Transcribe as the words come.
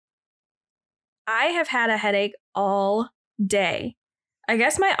I have had a headache all day. I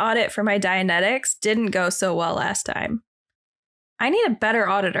guess my audit for my Dianetics didn't go so well last time. I need a better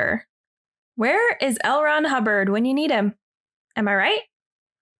auditor. Where is L. Ron Hubbard when you need him? Am I right?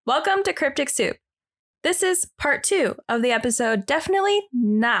 Welcome to Cryptic Soup. This is part 2 of the episode definitely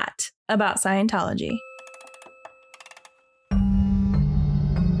not about Scientology.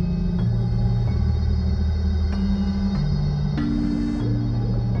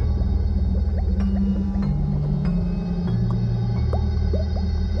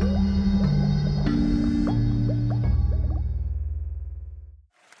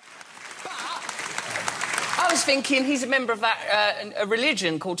 I was thinking he's a member of that a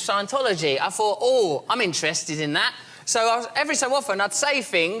religion called Scientology. I thought, oh, I'm interested in that. So every so often I'd say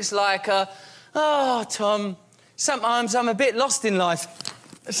things like, oh, Tom, sometimes I'm a bit lost in life.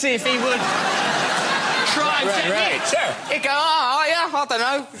 See if he would try and get right, sure. He'd go, oh, yeah, I don't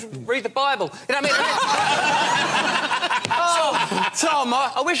know, read the Bible. You know what I mean? Oh, Tom,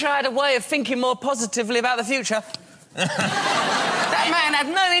 I wish I had a way of thinking more positively about the future. That man had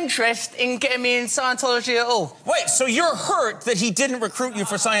no interest in getting me in Scientology at all. Wait, so you're hurt that he didn't recruit you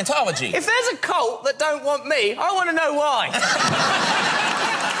for Scientology? If there's a cult that don't want me, I want to know why.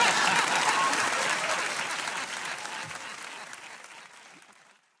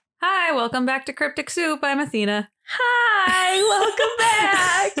 Hi, welcome back to Cryptic Soup. I'm Athena. Hi, welcome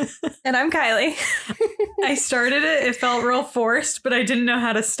back. And I'm Kylie. I started it. It felt real forced, but I didn't know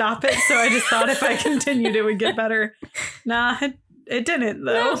how to stop it, so I just thought if I continued, it would get better. Nah, it didn't,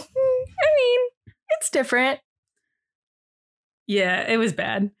 though. I mean, it's different. Yeah, it was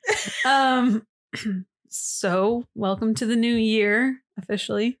bad. So, welcome to the new year,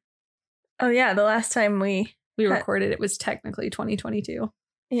 officially. Oh, yeah, the last time we recorded, it was technically 2022.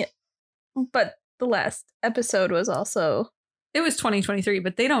 Yeah, but the last episode was also... It was 2023,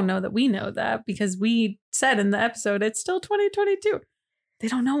 but they don't know that we know that because we said in the episode it's still 2022. They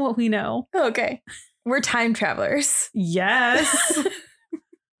don't know what we know. Okay. We're time travelers. Yes.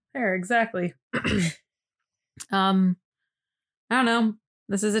 There, exactly. I don't know.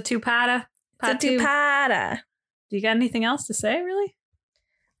 This is a two-parter. It's a two-parter. Do you got anything else to say, really?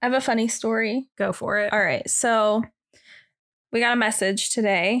 I have a funny story. Go for it. All right. So we got a message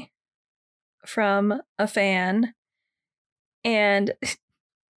today from a fan. And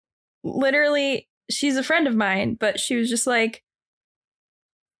literally, she's a friend of mine, but she was just like,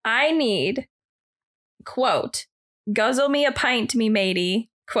 I need, quote, guzzle me a pint, me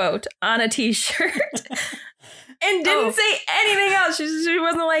matey, quote, on a t-shirt. And didn't say anything else. She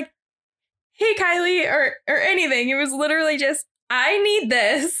wasn't like, hey, Kylie, or anything. It was literally just, I need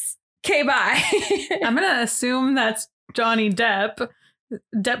this. Okay, bye. I'm going to assume that's Johnny Depp.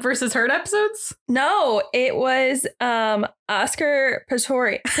 Depp versus Heard episodes? No, it was Oscar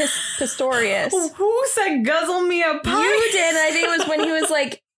Pistorius. Who said guzzle me a pint? You did. I think it was when he was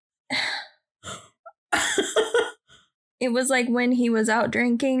like... It was like when he was out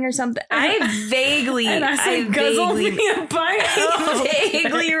drinking or something. I vaguely... And I said guzzle me a pint? I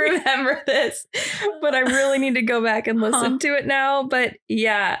vaguely remember this. But I really need to go back and listen to it now. But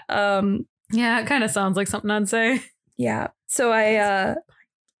yeah. Yeah, it kind of sounds like something I'd say. Yeah. So I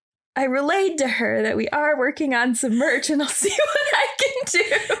relayed to her that we are working on some merch and I'll see what I can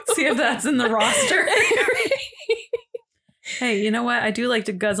do. See if that's in the roster. Hey, you know what? I do like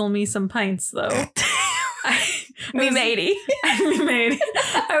to guzzle me some pints, though. Me matey.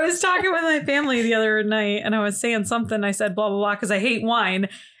 I was talking with my family the other night and I was saying something. I said blah, blah, blah, because I hate wine.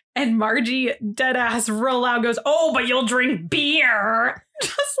 And Margie, dead ass, real loud goes, oh, but you'll drink beer.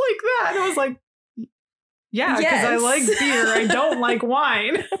 Just like that. And I was like, yeah, because yes. I like beer. I don't like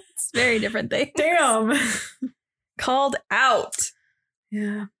wine. It's very different things. Damn. Called out.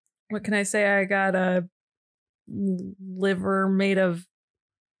 Yeah. What can I say? I got a liver made of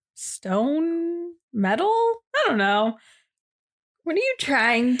stone? Metal? I don't know. What are you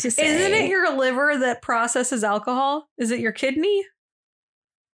trying to say? Isn't it your liver that processes alcohol? Is it your kidney?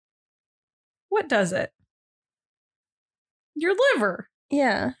 What does it? Your liver.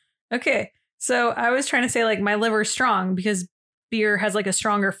 Yeah. Okay. So I was trying to say, like, my liver's strong because beer has, like, a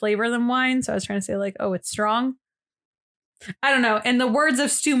stronger flavor than wine. So I was trying to say, like, oh, it's strong. I don't know. In the words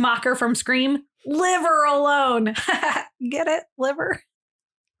of Stu Macher from Scream, liver alone. Get it? Liver.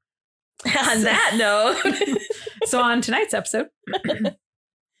 On that note. So on tonight's episode,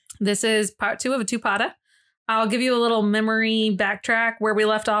 this is part 2 of a two-parter. I'll give you a little memory backtrack. Where we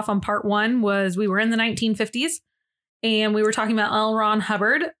left off on part 1 was we were in the 1950s. And we were talking about L. Ron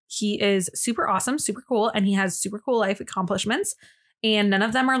Hubbard. He is super awesome, super cool, and he has super cool life accomplishments. And none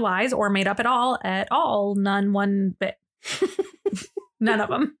of them are lies or made up at all. None one bit. None of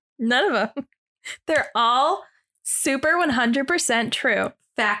them. None of them. They're all super 100% true.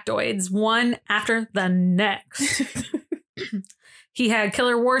 Factoids, one after the next. He had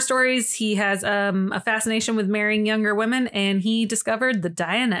killer war stories. He has a fascination with marrying younger women, and he discovered the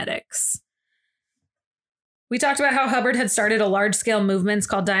Dianetics. We talked about how Hubbard had started a large-scale movement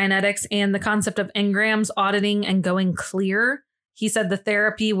called Dianetics and the concept of engrams, auditing, and going clear. He said the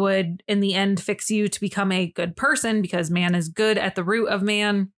therapy would, in the end, fix you to become a good person because man is good at the root of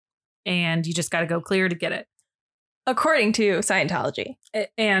man, and you just got to go clear to get it. According to Scientology.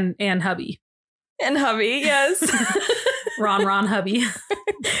 And hubby. And hubby, yes. Ron Hubby.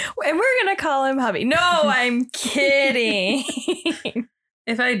 And we're going to call him hubby. No, I'm kidding.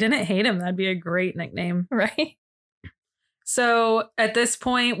 If I didn't hate him, that'd be a great nickname. Right? So at this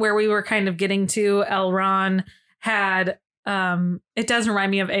point where we were kind of getting to, L. Ron had, it does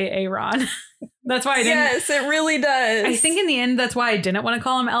remind me of A. Ron. That's why I didn't. Yes, it really does. I think in the end, that's why I didn't want to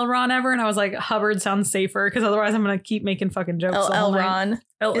call him L. Ron ever. And I was like, Hubbard sounds safer because otherwise I'm going to keep making fucking jokes. L. Ron.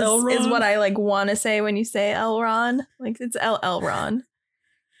 L. Ron Is what I like want to say when you say L. Ron. Like it's L. Ron.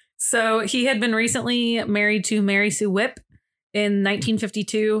 So he had been recently married to Mary Sue Whipp in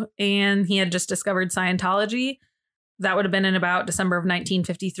 1952, and he had just discovered Scientology. That would have been in about December of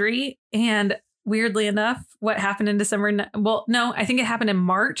 1953. And weirdly enough, what happened in December? Well, no, I think it happened in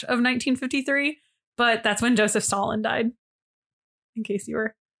March of 1953, but that's when Joseph Stalin died. In case you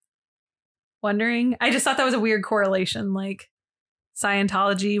were wondering, I just thought that was a weird correlation. Like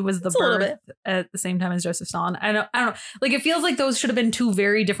Scientology was the birth at the same time as Joseph Stalin. I don't know. Like it feels like those should have been two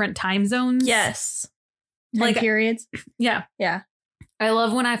very different time zones. Yes. Like periods. Yeah. Yeah. I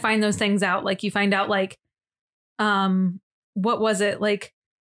love when I find those things out. Like you find out like, what was it? Like,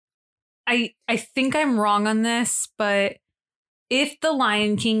 I think I'm wrong on this, but if The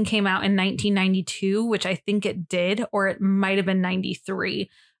Lion King came out in 1992, which I think it did, or it might have been 93,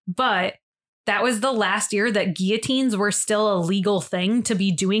 but that was the last year that guillotines were still a legal thing to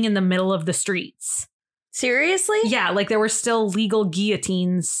be doing in the middle of the streets. Seriously? Yeah, like there were still legal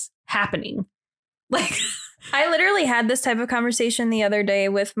guillotines happening. Like I literally had this type of conversation the other day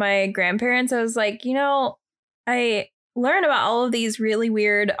with my grandparents. I was like, I learn about all of these really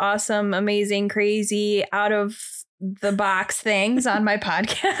weird, awesome, amazing, crazy, out of the box things on my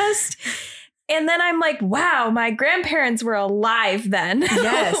podcast. And then I'm like, wow, my grandparents were alive then.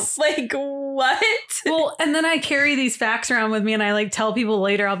 Yes. Like, what? Well, and then I carry these facts around with me and I like tell people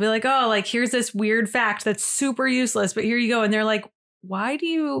later, I'll be like, oh, like, here's this weird fact that's super useless, but here you go. And they're like, why do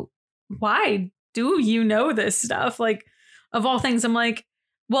you know this stuff? Like, of all things, I'm like,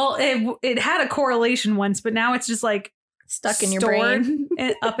 well, it had a correlation once, but now it's just like stuck in your brain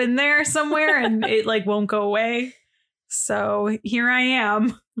up in there somewhere and it like won't go away. So here I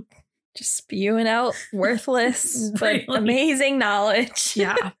am. Just spewing out worthless, but amazing knowledge.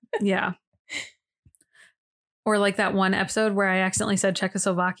 Yeah. Yeah. Or like that one episode where I accidentally said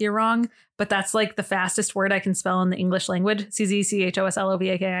Czechoslovakia wrong, but that's like the fastest word I can spell in the English language.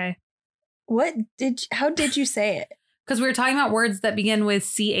 CZCHOSLOVAKI. How did you say it? Because we were talking about words that begin with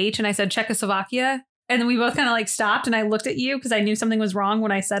CH and I said Czechoslovakia. And then we both kind of like stopped and I looked at you because I knew something was wrong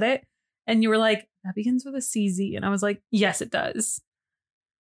when I said it. And you were like, that begins with a CZ. And I was like, yes, it does.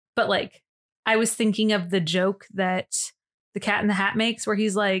 But like, I was thinking of the joke that the Cat in the Hat makes where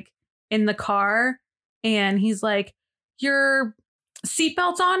he's like in the car and he's like, your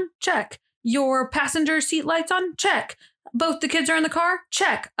seatbelt's on? Check. Your passenger seat lights on? Check. Both the kids are in the car?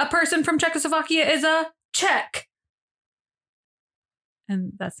 Check. A person from Czechoslovakia is a check.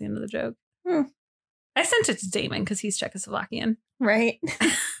 And that's the end of the joke. I sent it to Damon because he's Czechoslovakian. Right.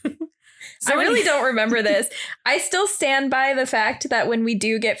 So I really don't remember this. I still stand by the fact that when we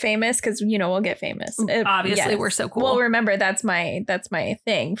do get famous, because we'll get famous. Obviously, we're so cool. Well, remember that's my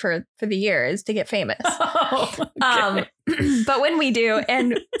thing for the year is to get famous. Oh, okay. But when we do,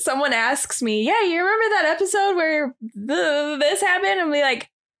 and someone asks me, "Yeah, you remember that episode where this happened?" And we like,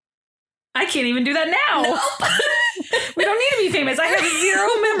 I can't even do that now. Nope. We don't need to be famous. I have zero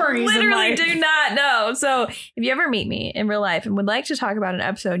memories. Literally do not know. So if you ever meet me in real life and would like to talk about an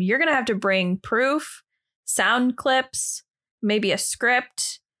episode, you're going to have to bring proof, sound clips, maybe a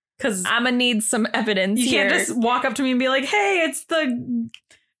script, because I'm going to need some evidence here. You can't just walk up to me and be like, hey, it's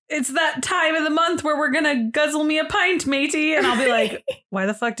that time of the month where we're going to guzzle me a pint, matey. And I'll be like, why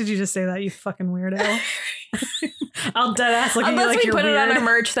the fuck did you just say that, you fucking weirdo? I'll dead ass look at you like unless we put weird. it on our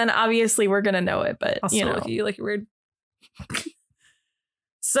merch, then obviously we're going to know it. But, I'll still look at you like you're weird.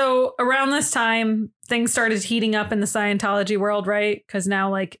 So around this time, things started heating up in the Scientology world, right? Because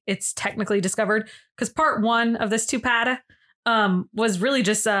now, like, it's technically discovered. Because part one of this two-pata was really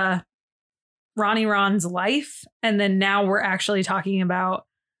just Ronnie Ron's life. And then now we're actually talking about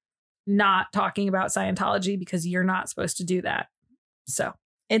not talking about Scientology because you're not supposed to do that. So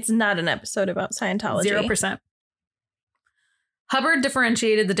It's not an episode about Scientology. 0%. Hubbard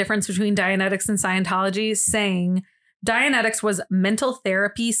differentiated the difference between Dianetics and Scientology, saying Dianetics was mental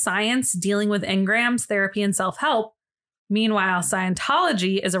therapy science dealing with engrams, therapy, and self-help. Meanwhile,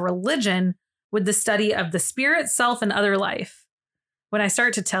 Scientology is a religion with the study of the spirit, self, and other life. When I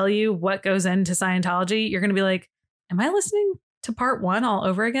start to tell you what goes into Scientology, you're going to be like, am I listening to part 1 all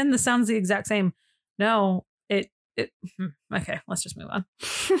over again? This sounds the exact same. No, okay, let's just move on.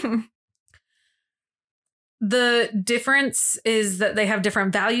 The difference is that they have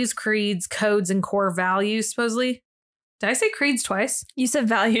different values, creeds, codes, and core values, supposedly. Did I say creeds twice? You said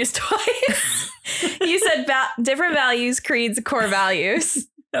values twice. You said different values, creeds, core values.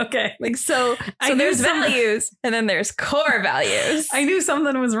 Okay. Like, so I there's knew values and then there's core values. I knew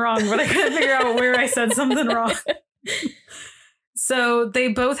something was wrong, but I couldn't figure out where I said something wrong. So they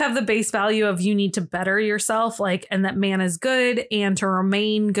both have the base value of you need to better yourself, like, and that man is good, and to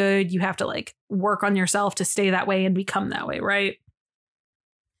remain good, you have to like work on yourself to stay that way and become that way, right?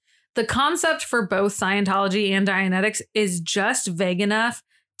 The concept for both Scientology and Dianetics is just vague enough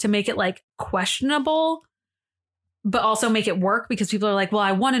to make it like questionable, but also make it work because people are like, well,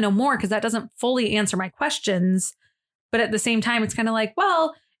 I want to know more because that doesn't fully answer my questions. But at the same time, it's kind of like,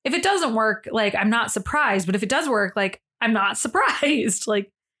 well, if it doesn't work, like, I'm not surprised. But if it does work, like, I'm not surprised.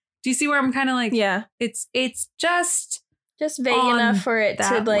 Like, do you see where I'm kind of like, yeah, it's just vague enough for it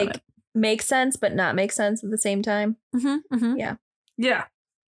to like limit. make sense, but not make sense at the same time. Yeah. Yeah.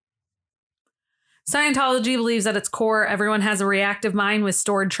 Scientology believes at its core, everyone has a reactive mind with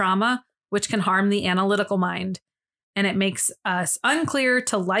stored trauma, which can harm the analytical mind. And it makes us unclear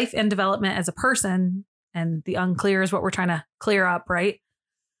to life and development as a person. And the unclear is what we're trying to clear up, right?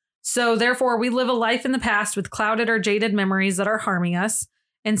 So therefore, we live a life in the past with clouded or jaded memories that are harming us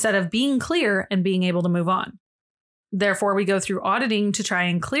instead of being clear and being able to move on. Therefore, we go through auditing to try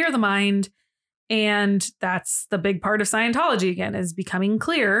and clear the mind. And that's the big part of Scientology, again, is becoming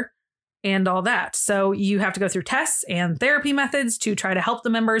clear and all that. So you have to go through tests and therapy methods to try to help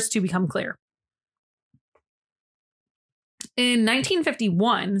the members to become clear. In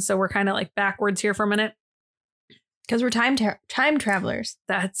 1951, so we're kind of like backwards here for a minute. Because we're time travelers.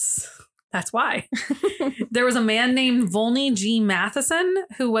 That's why. There was a man named Volney G. Matheson,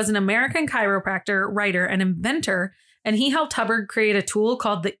 who was an American chiropractor, writer, and inventor. And he helped Hubbard create a tool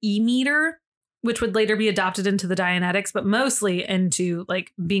called the E-meter, which would later be adopted into the Dianetics, but mostly into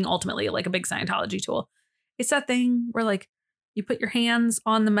like being ultimately like a big Scientology tool. It's that thing where like you put your hands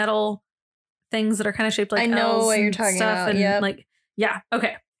on the metal things that are kind of shaped like I know L's what you're and talking stuff, about. and Yeah. like, yeah.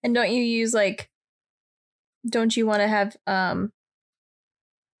 Okay. And don't you use like, don't you want to have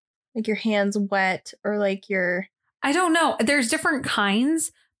like your hands wet or like your, I don't know. There's different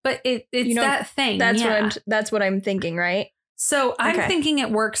kinds, but it's You know, that thing. that's what I'm thinking, right? So I'm Okay. thinking it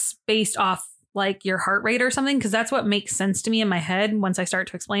works based off like your heart rate or something, because that's what makes sense to me in my head once I start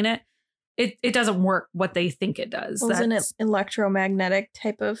to explain it. It doesn't work what they think it does. Well, isn't it electromagnetic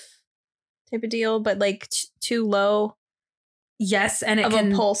type of deal, but like too low Yes, and it of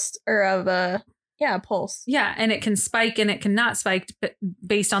can a pulse or of a pulse. Yeah, and it can spike and it can not spike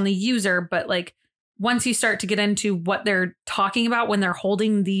based on the user. But like once you start to get into what they're talking about when they're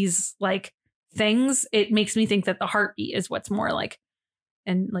holding these like things, it makes me think that the heartbeat is what's more like,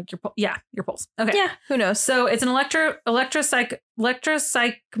 and like your pulse. Okay. Yeah, who knows? So it's an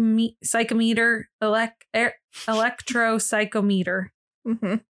electropsychometer, electropsychometer.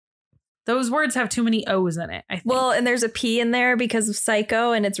 Mm-hmm. Those words have too many O's in it, I think. Well, and there's a P in there because of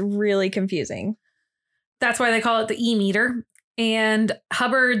psycho, and it's really confusing. That's why they call it the E-meter. And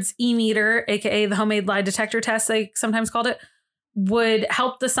Hubbard's E-meter, aka the homemade lie detector test, they sometimes called it, would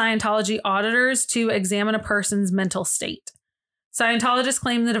help the Scientology auditors to examine a person's mental state. Scientologists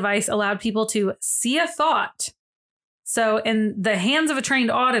claim the device allowed people to see a thought. So in the hands of a trained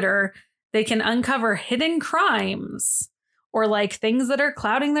auditor, they can uncover hidden crimes or like things that are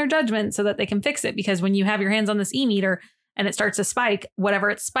clouding their judgment so that they can fix it. Because when you have your hands on this E-meter and it starts to spike, whatever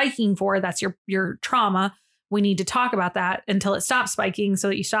it's spiking for, that's your trauma. We need to talk about that until it stops spiking so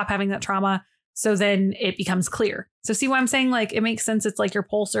that you stop having that trauma. So then it becomes clear. So see why I'm saying like it makes sense. It's like your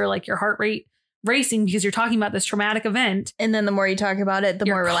pulse or like your heart rate racing because you're talking about this traumatic event. And then the more you talk about it, the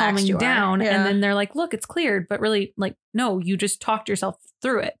more relaxed you are. Down. Yeah. And then they're like, look, it's cleared. But really, like, no, you just talked yourself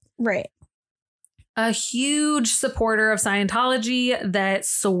through it. Right. A huge supporter of Scientology that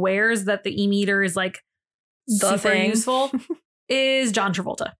swears that the E-meter is like super thing. useful is John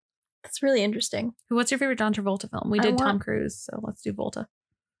Travolta. That's really interesting. What's your favorite John Travolta film? We did Tom Cruise, so let's do Volta.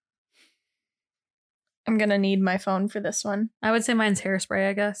 I'm going to need my phone for this one. I would say mine's Hairspray,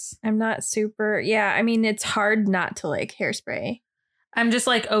 I guess. I'm not super. Yeah, I mean, it's hard not to like Hairspray. I'm just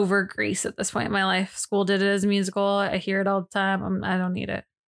like over Grease at this point in my life. School did it as a musical. I hear it all the time. I don't need it.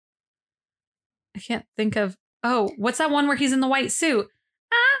 I can't think of. Oh, what's that one where he's in the white suit?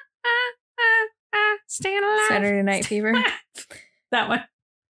 Staying alive. Saturday Night Fever. That one.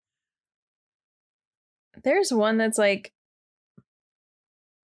 There's one that's like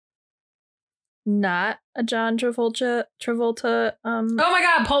not a John Travolta. Oh my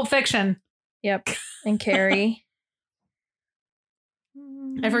God, Pulp Fiction. Yep, and Carrie.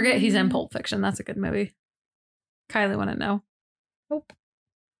 I forget he's in Pulp Fiction. That's a good movie. Kylie wouldn't know. Nope.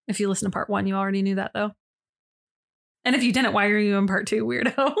 If you listen to part 1, you already knew that though. And if you didn't, why are you in part 2,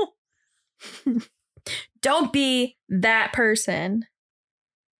 weirdo? Don't be that person.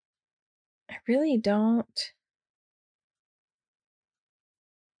 I really don't.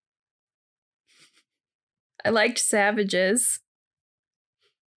 I liked Savages.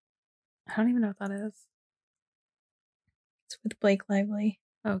 I don't even know what that is. It's with Blake Lively.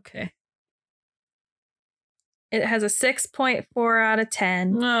 Okay. It has a 6.4 out of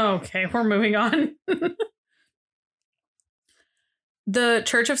 10. Okay, we're moving on. The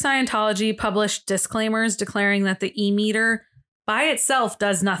Church of Scientology published disclaimers declaring that the e-meter by itself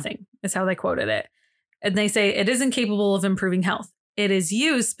does nothing, is how they quoted it. And they say it is incapable of improving health. It is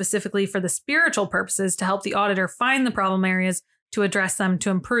used specifically for the spiritual purposes to help the auditor find the problem areas, to address them, to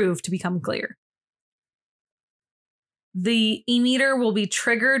improve, to become clear. The e-meter will be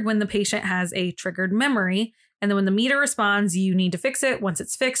triggered when the patient has a triggered memory. And then when the meter responds, you need to fix it. Once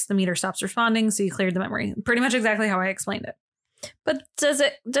it's fixed, the meter stops responding. So you cleared the memory. Pretty much exactly how I explained it. But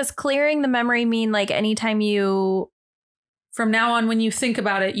does clearing the memory mean like anytime you... From now on, when you think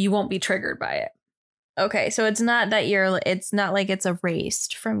about it, you won't be triggered by it. Okay, so it's not that it's not like it's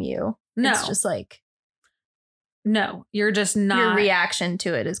erased from you. No. It's just like... No, you're just not... Your reaction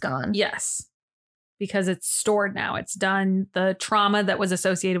to it is gone. Yes. Because it's stored now. It's done. The trauma that was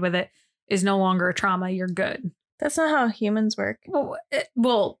associated with it is no longer a trauma. You're good. That's not how humans work.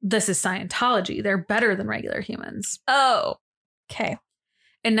 Well, this is Scientology. They're better than regular humans. Oh, okay.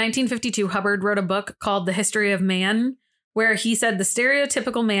 In 1952, Hubbard wrote a book called The History of Man, where he said the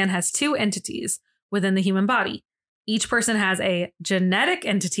stereotypical man has 2 entities within the human body. Each person has a genetic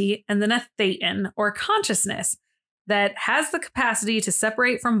entity and then a thetan, or consciousness, that has the capacity to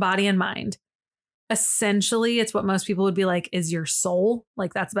separate from body and mind. Essentially, it's what most people would be like, is your soul.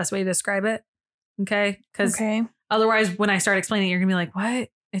 Like, that's the best way to describe it. Okay? Because otherwise, when I start explaining it, you're going to be like, what?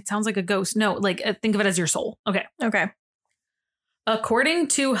 It sounds like a ghost. No, like, think of it as your soul. Okay. Okay. According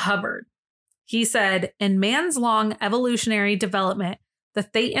to Hubbard, he said, in man's long evolutionary development, the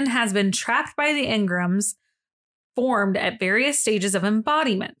thetan has been trapped by the engrams formed at various stages of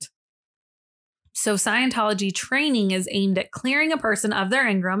embodiment. So Scientology training is aimed at clearing a person of their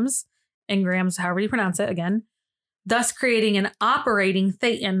engrams, however you pronounce it again, thus creating an operating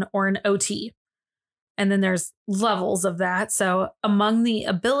thetan, or an OT. And then there's levels of that. So among the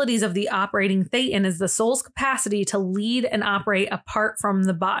abilities of the operating thetan is the soul's capacity to lead and operate apart from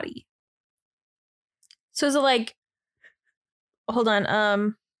the body. So is it like, hold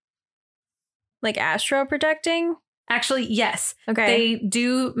on, like astral projecting? Actually, yes. Okay. They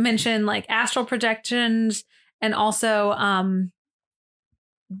do mention like astral projections and also,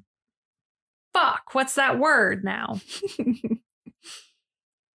 what's that word now?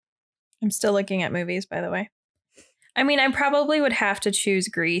 I'm still looking at movies, by the way. I mean, I probably would have to choose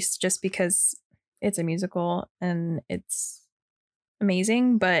Grease just because it's a musical and it's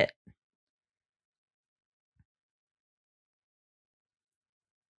amazing, but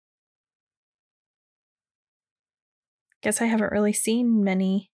guess I haven't really seen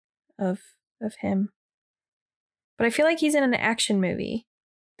many of him. But I feel like he's in an action movie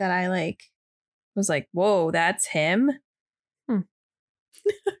that I was like, whoa, that's him.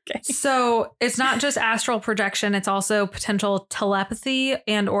 Okay. So it's not just astral projection. It's also potential telepathy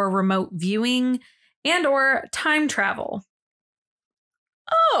and or remote viewing and or time travel.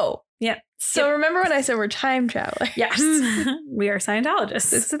 Oh, yeah. So remember when I said we're time travelers? Yes. We are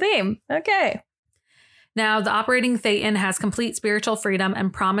Scientologists. It's the theme. Okay. Now, the operating thetan has complete spiritual freedom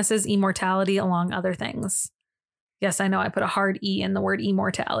and promises immortality along other things. Yes, I know I put a hard E in the word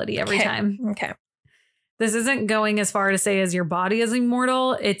immortality every time. Okay. This isn't going as far to say as your body is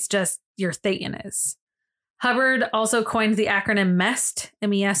immortal. It's just your thetan is. Hubbard also coined the acronym MEST,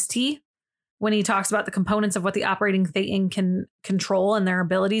 M-E-S-T, when he talks about the components of what the operating thetan can control and their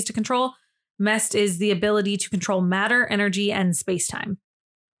abilities to control. MEST is the ability to control matter, energy, and space-time.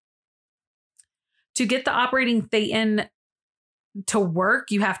 To get the operating thetan to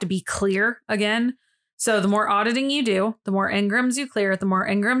work, you have to be clear again. So the more auditing you do, the more engrams you clear, the more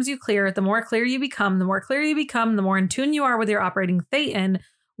engrams you clear, the more clear you become, the more clear you become, the more in tune you are with your operating thetan.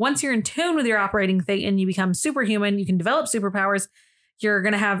 Once you're in tune with your operating thetan, you become superhuman. You can develop superpowers. You're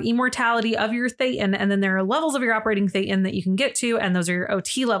going to have immortality of your thetan. And then there are levels of your operating thetan that you can get to. And those are your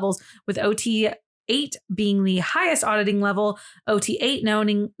OT levels, with OT 8 being the highest auditing level. OT 8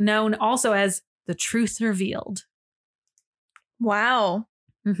 known also as the truth revealed. Wow.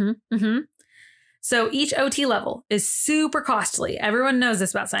 So each OT level is super costly. Everyone knows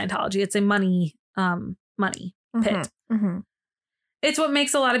this about Scientology. It's a money pit. It's what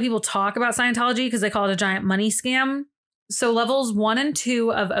makes a lot of people talk about Scientology, because they call it a giant money scam. So levels 1 and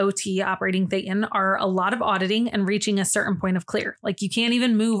 2 of OT operating thetan are a lot of auditing and reaching a certain point of clear. Like, you can't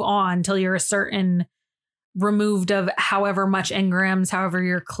even move on till you're a certain removed of however much engrams, however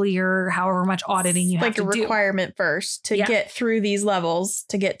you're clear, however much auditing you have to do. Like a requirement first to get through these levels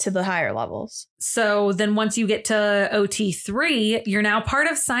to get to the higher levels. So then once you get to OT3, you're now part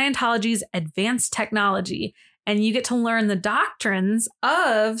of Scientology's advanced technology, and you get to learn the doctrines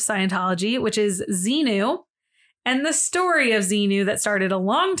of Scientology, which is Xenu, and the story of Xenu that started a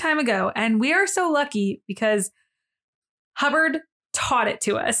long time ago. And we are so lucky because Hubbard taught it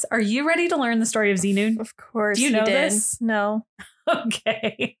to us. Are you ready to learn the story of Xenu? Of course. Do you know this? No.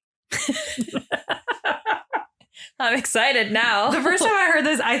 Okay. I'm excited now. The first time I heard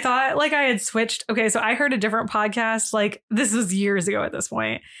this, I thought like I had switched. Okay, so I heard a different podcast. Like, this was years ago at this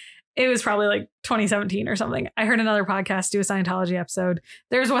point. It was probably like 2017 or something. I heard another podcast do a Scientology episode.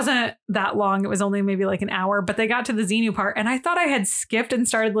 Theirs wasn't that long. It was only maybe like an hour, but they got to the Xenu part, and I thought I had skipped and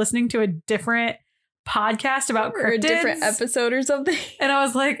started listening to a different podcast about cryptids. Or a different episode or something. And I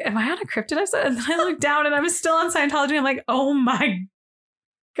was like, am I on a cryptid episode? And then I looked down and I was still on Scientology. I'm like, oh my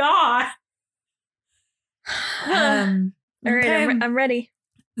God. All right, I'm ready.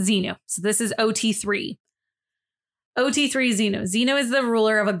 Xenu. So this is OT3. OT3 Xenu. Xenu is the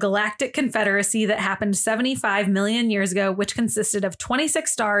ruler of a galactic confederacy that happened 75 million years ago, which consisted of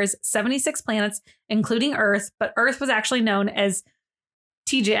 26 stars, 76 planets, including Earth, but Earth was actually known as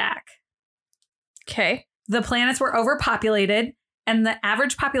Tijiak. Okay. The planets were overpopulated, and the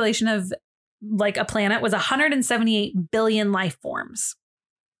average population of like a planet was 178 billion life forms.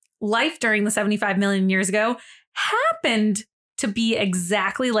 Life during the 75 million years ago happened to be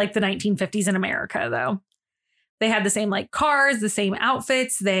exactly like the 1950s in America, though. They had the same like cars, the same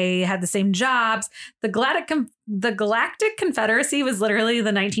outfits, they had the same jobs. The Galactic Confederacy was literally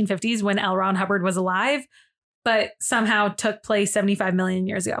the 1950s when L. Ron Hubbard was alive, but somehow took place 75 million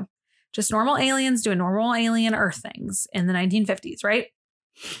years ago. Just normal aliens doing normal alien Earth things in the 1950s, right?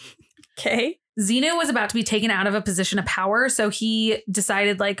 Okay. Xenu was about to be taken out of a position of power, so he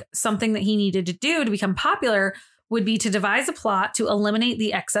decided like something that he needed to do to become popular would be to devise a plot to eliminate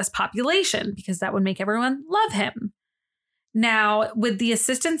the excess population, because that would make everyone love him. Now, with the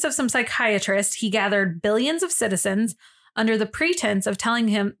assistance of some psychiatrists, he gathered billions of citizens under the pretense of telling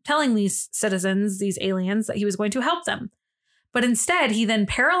these citizens, these aliens, that he was going to help them. But instead, he then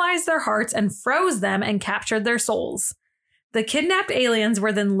paralyzed their hearts and froze them and captured their souls. The kidnapped aliens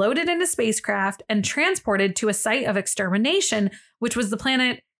were then loaded into spacecraft and transported to a site of extermination, which was the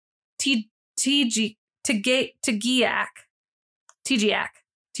planet Tijiak.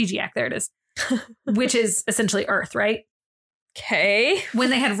 There it is. Which is essentially Earth, right? Okay. When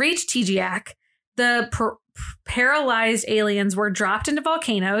they had reached Tijiak, the paralyzed aliens were dropped into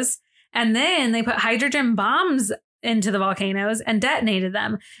volcanoes, and then they put hydrogen bombs into the volcanoes and detonated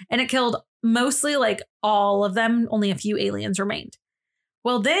them, and it killed mostly like all of them. Only a few aliens remained.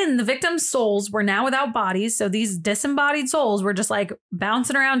 Well, then the victims' souls were now without bodies, so these disembodied souls were just like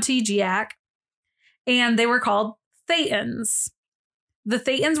bouncing around Tijiak, and they were called Thetans. The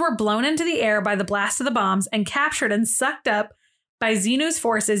Thetans were blown into the air by the blast of the bombs and captured and sucked up by Xenu's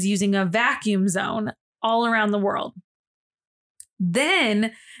forces using a vacuum zone all around the world.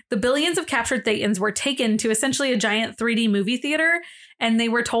 Then the billions of captured Thetans were taken to essentially a giant 3D movie theater, and they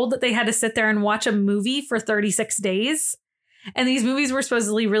were told that they had to sit there and watch a movie for 36 days. And these movies were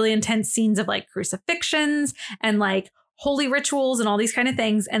supposedly really intense scenes of like crucifixions and like holy rituals and all these kind of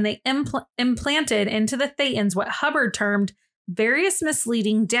things. And they implanted into the Thetans what Hubbard termed various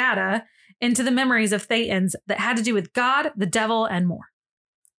misleading data into the memories of Thetans that had to do with God, the devil, and more.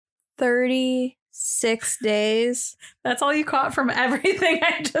 36 days. That's all you caught from everything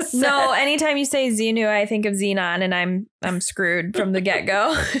I just said. No, anytime you say Xenu, I think of Xenon, and I'm screwed from the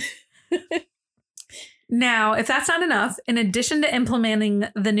get-go. Now, if that's not enough, in addition to implementing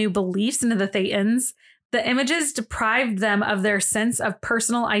the new beliefs into the Thetans, the images deprived them of their sense of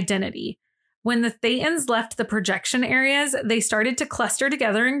personal identity. When the Thetans left the projection areas, they started to cluster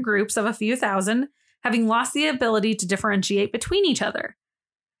together in groups of a few thousand, having lost the ability to differentiate between each other.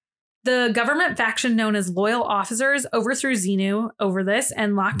 The government faction known as Loyal Officers overthrew Xenu over this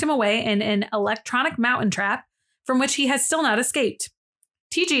and locked him away in an electronic mountain trap from which he has still not escaped.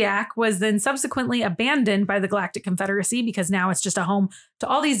 TGAC was then subsequently abandoned by the Galactic Confederacy because now it's just a home to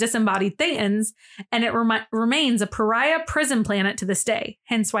all these disembodied Thetans, and it remains a pariah prison planet to this day.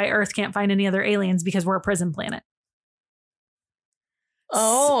 Hence why Earth can't find any other aliens, because we're a prison planet.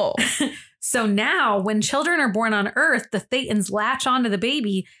 Oh. So now when children are born on Earth, the Thetans latch onto the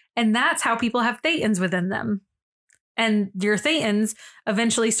baby, and that's how people have Thetans within them. And your Thetans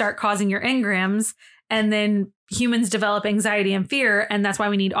eventually start causing your engrams, and then humans develop anxiety and fear. And that's why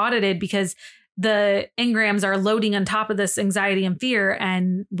we need audited, because the engrams are loading on top of this anxiety and fear,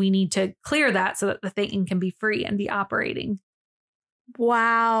 and we need to clear that so that the Thetan can be free and be operating.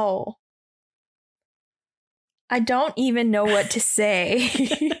 Wow. I don't even know what to say.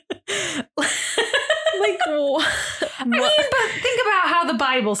 Like, what? I mean, but think about how the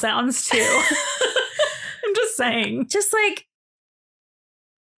Bible sounds too. I'm just saying. Just like,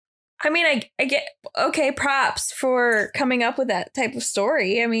 I mean, I get, okay, props for coming up with that type of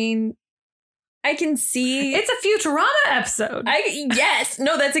story. I mean, I can see. It's a Futurama episode. Yes.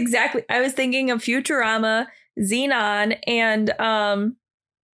 No, that's exactly. I was thinking of Futurama, Xenon, and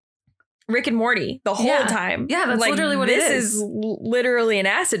Rick and Morty the whole time. Yeah, that's like, literally what it is. This is literally an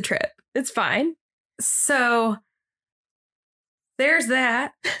acid trip. It's fine. So there's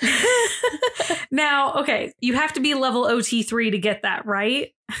that. Now, okay, you have to be level OT3 to get that, right?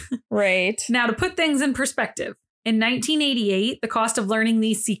 Right. Now, to put things in perspective, in 1988, the cost of learning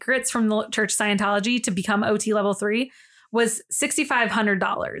these secrets from the Church Scientology to become OT level 3 was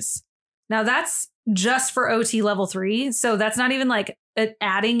 $6,500. Now, that's just for OT level 3. So that's not even like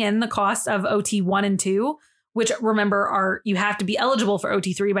adding in the cost of OT 1 and 2, which, remember, you have to be eligible for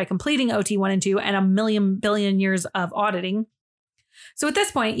OT 3 by completing OT 1 and 2 and a million billion years of auditing. So at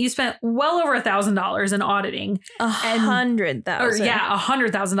this point, you spent well over $1,000 in auditing. $100,000. Yeah,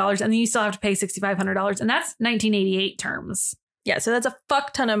 $100,000. And then you still have to pay $6,500. And that's 1988 terms. Yeah, so that's a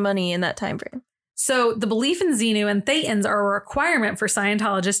fuck ton of money in that time frame. So the belief in Xenu and Thetans are a requirement for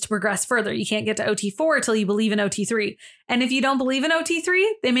Scientologists to progress further. You can't get to OT4 until you believe in OT3. And if you don't believe in OT3,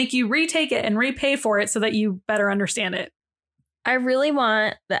 they make you retake it and repay for it so that you better understand it. I really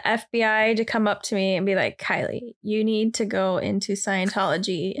want the FBI to come up to me and be like, Kylie, you need to go into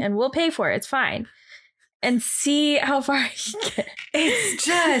Scientology and we'll pay for it. It's fine. And see how far you get. It's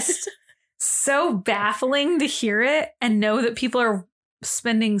just so baffling to hear it and know that people are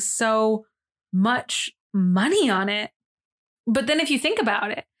spending so much money on it. But then if you think about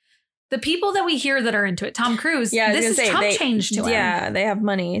it, the people that we hear that are into it, Tom Cruise, this is chump change to him. Yeah, they have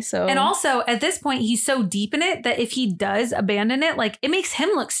money. So, and also at this point, he's so deep in it that if he does abandon it, like, it makes him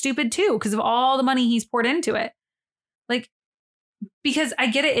look stupid too, because of all the money he's poured into it. Like, because I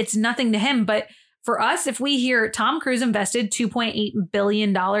get it, it's nothing to him, but for us, if we hear Tom Cruise invested $2.8 billion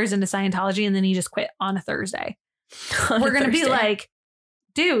into Scientology and then he just quit on a Thursday, we're going to be like,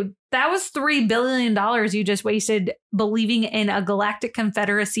 dude, that was $3 billion you just wasted believing in a galactic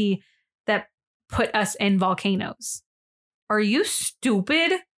confederacy that put us in volcanoes. Are you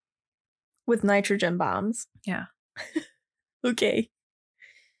stupid? With nitrogen bombs. Yeah. Okay.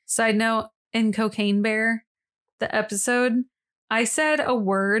 Side note, in Cocaine Bear, the episode, I said a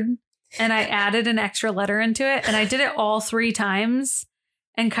word and I added an extra letter into it, and I did it all 3 times.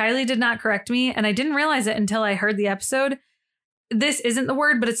 And Kylie did not correct me, and I didn't realize it until I heard the episode. This isn't the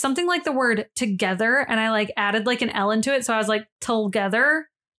word, but it's something like the word together. And I like added like an L into it. So I was like, together.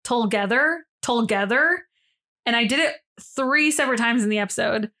 And I did it 3 separate times in the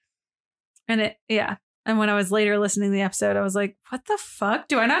episode. And And when I was later listening to the episode, I was like, what the fuck?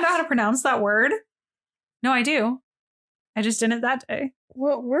 Do I not know how to pronounce that word? No, I do. I just didn't that day.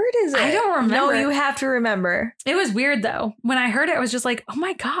 What word is it? I don't remember. No, you have to remember. It was weird though. When I heard it, I was just like, oh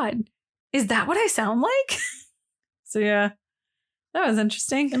my God, is that what I sound like? So yeah. That was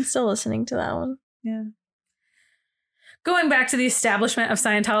interesting. I'm still listening to that one. Yeah. Going back to the establishment of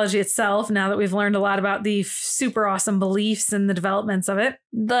Scientology itself, now that we've learned a lot about the super awesome beliefs and the developments of it.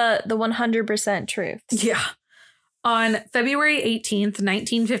 The 100% truth. Yeah. On February 18th,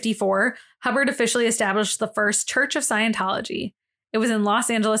 1954, Hubbard officially established the first Church of Scientology. It was in Los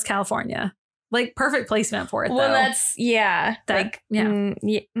Angeles, California. Like, perfect placement for it, well, though. that's, yeah.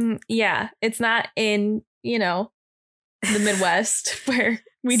 Yeah. It's not in, the Midwest where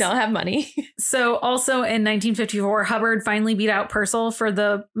we don't have money. So also in 1954, Hubbard finally beat out Purcell for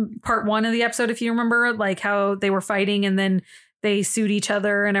the part 1 of the episode, if you remember, like how they were fighting and then they sued each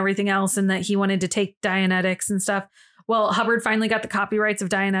other and everything else, and that he wanted to take Dianetics and stuff. Well, Hubbard finally got the copyrights of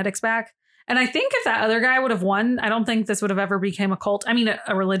Dianetics back. And I think if that other guy would have won, I don't think this would have ever become a cult. I mean,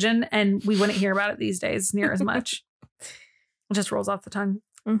 a religion, and we wouldn't hear about it these days near as much. It just rolls off the tongue.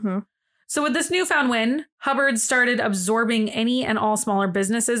 Mm-hmm. So with this newfound win, Hubbard started absorbing any and all smaller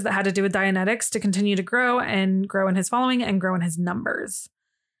businesses that had to do with Dianetics to continue to grow in his following and grow in his numbers.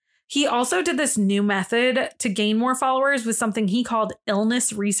 He also did this new method to gain more followers with something he called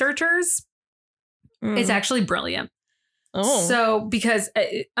illness researchers. It's actually brilliant. Oh. So because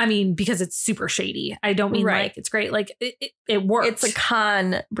it's super shady. I don't mean like it's great. Like it works. It's a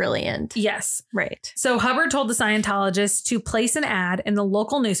con brilliant. Yes. Right. So Hubbard told the Scientologists to place an ad in the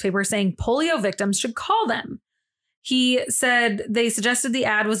local newspaper saying polio victims should call them. He said they suggested the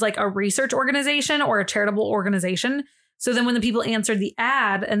ad was like a research organization or a charitable organization. So then when the people answered the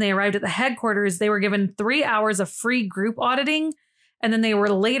ad and they arrived at the headquarters, they were given 3 hours of free group auditing. And then they were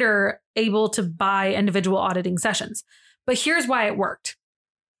later able to buy individual auditing sessions. But here's why it worked.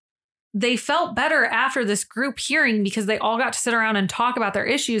 They felt better after this group hearing because they all got to sit around and talk about their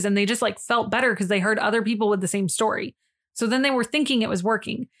issues, and they just like felt better because they heard other people with the same story. So then they were thinking it was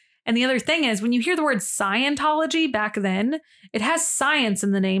working. And the other thing is, when you hear the word Scientology back then, it has science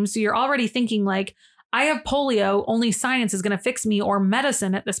in the name. So you're already thinking like, I have polio, only science is going to fix me, or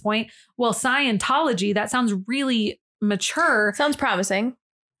medicine at this point. Well, Scientology, that sounds really mature. Sounds promising.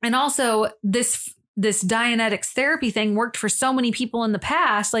 And also this Dianetics therapy thing worked for so many people in the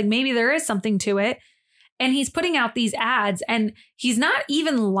past. Like maybe there is something to it. And he's putting out these ads and he's not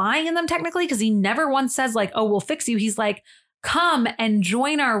even lying in them technically, because he never once says like, oh, we'll fix you. He's like, come and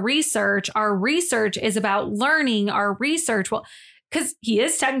join our research. Our research is about learning our research. Well, because he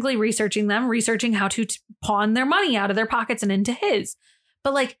is technically researching how to pawn their money out of their pockets and into his.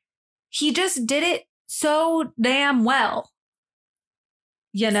 But like, he just did it so damn well.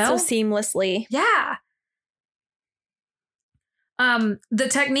 You know? So seamlessly. Yeah. The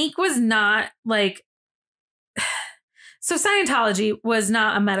technique was not like, so Scientology was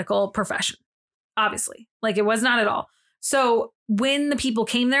not a medical profession, obviously. Like it was not at all. So when the people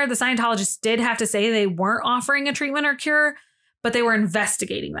came there, the Scientologists did have to say they weren't offering a treatment or cure, but they were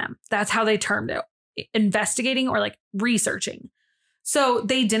investigating them. That's how they termed it. Investigating or like researching. So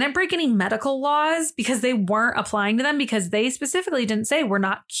they didn't break any medical laws because they weren't applying to them, because they specifically didn't say we're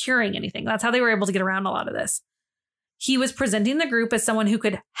not curing anything. That's how they were able to get around a lot of this. He was presenting the group as someone who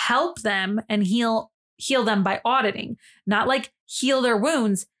could help them and heal them by auditing, not like heal their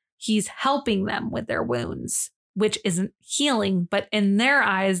wounds. He's helping them with their wounds, which isn't healing. But in their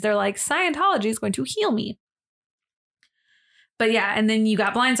eyes, they're like, Scientology is going to heal me. But yeah, and then you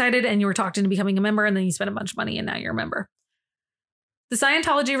got blindsided and you were talked into becoming a member, and then you spent a bunch of money and now you're a member. The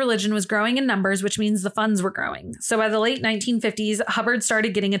Scientology religion was growing in numbers, which means the funds were growing. So by the late 1950s, Hubbard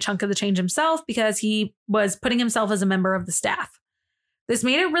started getting a chunk of the change himself because he was putting himself as a member of the staff. This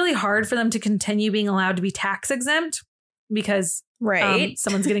made it really hard for them to continue being allowed to be tax exempt because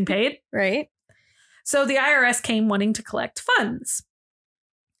someone's getting paid. Right. So the IRS came wanting to collect funds,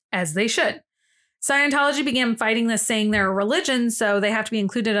 as they should. Scientology began fighting this, saying they're a religion, so they have to be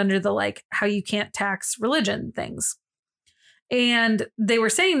included under the like how you can't tax religion things. And they were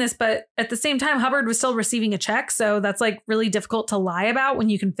saying this, but at the same time, Hubbard was still receiving a check. So that's like really difficult to lie about when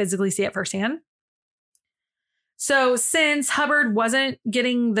you can physically see it firsthand. So since Hubbard wasn't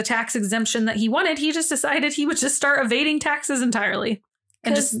getting the tax exemption that he wanted, he just decided he would just start evading taxes entirely.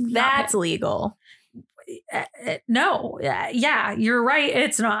 And just that's legal. No. Yeah, you're right.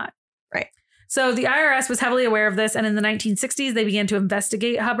 It's not. Right. So the IRS was heavily aware of this. And in the 1960s, they began to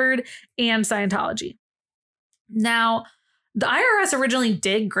investigate Hubbard and Scientology. Now, the IRS originally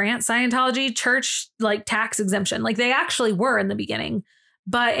did grant Scientology church like tax exemption. Like they actually were in the beginning,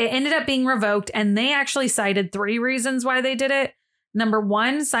 but it ended up being revoked. And they actually cited 3 reasons why they did it. Number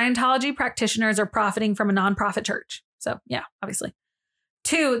 1, Scientology practitioners are profiting from a nonprofit church. So yeah, obviously.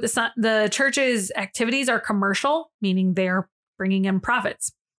 2, the church's activities are commercial, meaning they're bringing in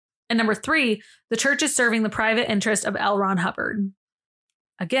profits. And number 3, the church is serving the private interest of L. Ron Hubbard.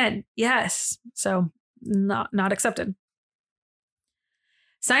 Again, yes. So not accepted.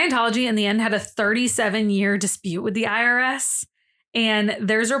 Scientology in the end had a 37-year dispute with the IRS. And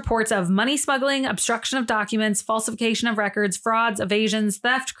there's reports of money smuggling, obstruction of documents, falsification of records, frauds, evasions,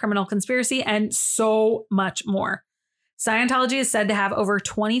 theft, criminal conspiracy, and so much more. Scientology is said to have over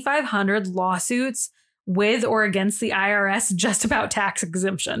 2,500 lawsuits with or against the IRS just about tax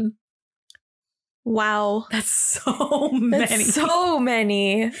exemption. Wow. That's so many. That's so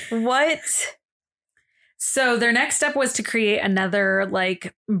many. What? So their next step was to create another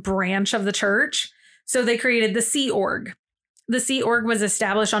like branch of the church. So they created the Sea Org. The Sea Org was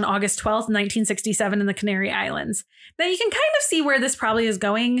established on August 12th, 1967 in the Canary Islands. Now you can kind of see where this probably is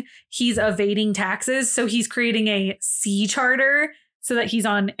going. He's evading taxes, so he's creating a sea charter so that he's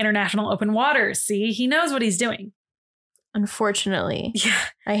on international open waters. See, he knows what he's doing. Unfortunately. Yeah.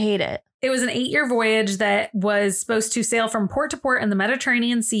 I hate it. It was an 8-year voyage that was supposed to sail from port to port in the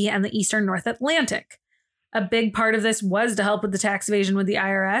Mediterranean Sea and the eastern North Atlantic. A big part of this was to help with the tax evasion with the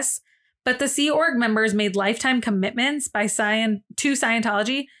IRS. But the Sea Org members made lifetime commitments to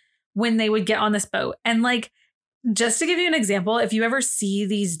Scientology when they would get on this boat. And like, just to give you an example, if you ever see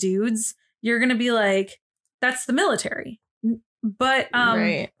these dudes, you're going to be like, that's the military. But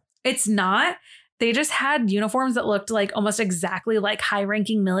Right. It's not. They just had uniforms that looked like almost exactly like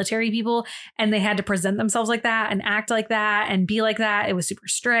high-ranking military people. And they had to present themselves like that and act like that and be like that. It was super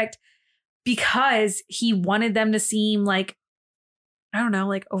strict because he wanted them to seem like, I don't know,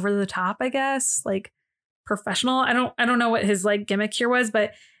 like over the top, I guess, like professional. I don't know what his like gimmick here was,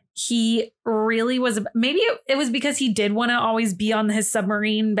 but he really was. Maybe it was because he did want to always be on his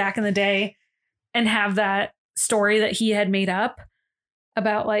submarine back in the day and have that story that he had made up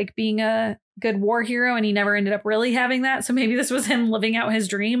about like being a good war hero. And he never ended up really having that. So maybe this was him living out his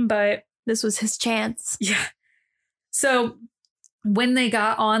dream, but This was his chance. yeah. So when they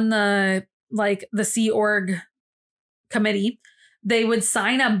got on the Sea Org committee, they would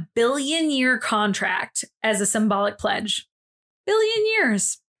sign a 1 billion-year contract as a symbolic pledge. 1 billion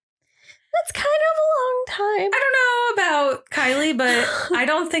years. That's kind of a long time. I don't know about Kylie, but I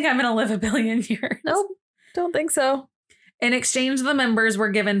don't think I'm going to live 1 billion years. Nope. Don't think so. In exchange, the members were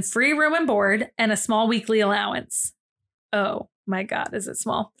given free room and board and a small weekly allowance. Oh my God, is it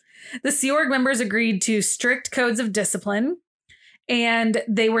small? The Sea Org members agreed to strict codes of discipline, and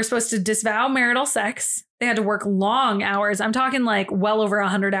they were supposed to disavow marital sex. They had to work long hours. I'm talking like well over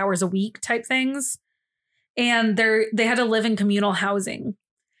 100 hours a week type things. And they had to live in communal housing.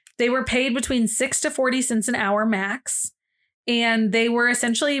 They were paid between 6 to 40 cents an hour max. And they were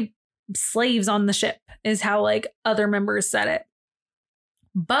essentially slaves on the ship, is how like other members said it.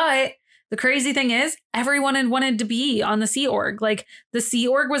 But the crazy thing is, everyone had wanted to be on the Sea Org. Like the Sea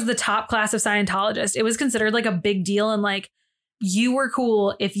Org was the top class of Scientologists. It was considered like a big deal, and like you were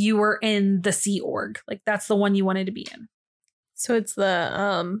cool if you were in the Sea Org. Like that's the one you wanted to be in. So it's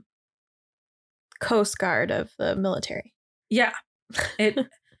the Coast Guard of the military. Yeah, it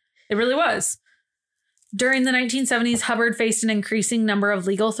really was. During the 1970s, Hubbard faced an increasing number of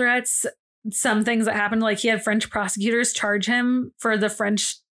legal threats. Some things that happened, like he had French prosecutors charge him for the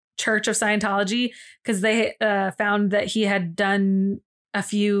French Church of Scientology because they found that he had done a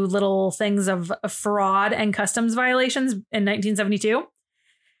few little things of fraud and customs violations in 1972.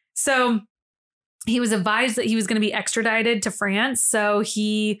 So he was advised that he was going to be extradited to France. So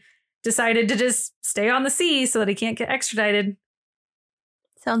he decided to just stay on the sea so that he can't get extradited.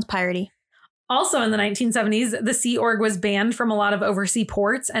 Sounds piratey. Also in the 1970s, the Sea Org was banned from a lot of overseas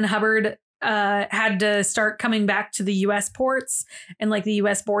ports, and Hubbard had to start coming back to the U.S. ports and like the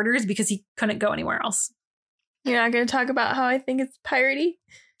U.S. borders because he couldn't go anywhere else. You're not going to talk about how I think it's piratey?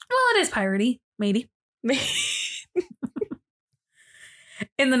 Well, it is piratey, maybe.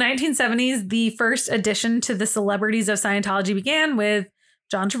 In the 1970s, the first edition to the Celebrities of Scientology began with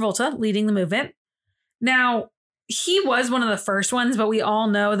John Travolta leading the movement. Now, he was one of the first ones, but we all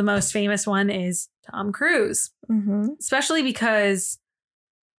know the most famous one is Tom Cruise. Mm-hmm. Especially because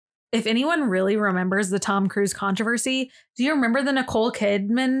if anyone really remembers the Tom Cruise controversy, do you remember the Nicole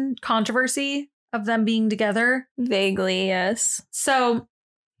Kidman controversy of them being together? Vaguely, yes. So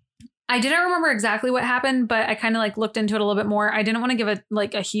I didn't remember exactly what happened, but I kind of like looked into it a little bit more. I didn't want to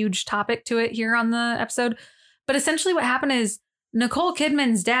give a huge topic to it here on the episode. But essentially what happened is Nicole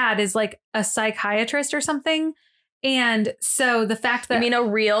Kidman's dad is like a psychiatrist or something. And so the fact that... You mean a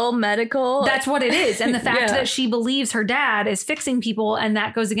real medical? That's what it is. And the fact Yeah. that she believes her dad is fixing people and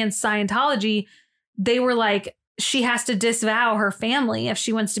that goes against Scientology, they were like, she has to disavow her family if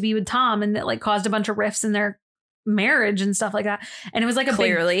she wants to be with Tom. And that like caused a bunch of rifts in their marriage and stuff like that. And it was like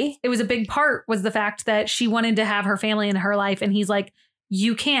it was a big part was the fact that she wanted to have her family in her life. And he's like,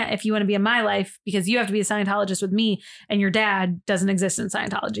 you can't if you want to be in my life because you have to be a Scientologist with me. And your dad doesn't exist in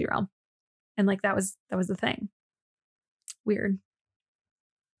Scientology realm. And like that was the thing. Weird.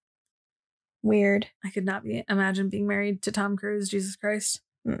 I could not imagine being married to Tom Cruise. Jesus Christ.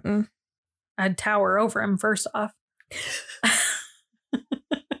 Mm-mm. I'd tower over him first off. He's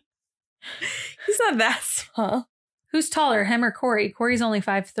not that small. Who's taller, him or Corey? Corey's only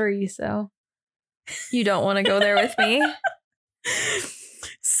 5'3", so. You don't want to go there with me?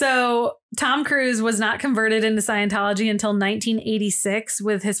 So Tom Cruise was not converted into Scientology until 1986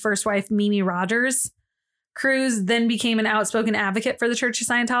 with his first wife, Mimi Rogers. Cruz then became an outspoken advocate for the Church of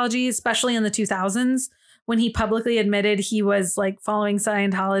Scientology, especially in the 2000s, when he publicly admitted he was like following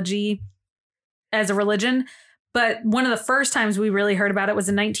Scientology as a religion. But one of the first times we really heard about it was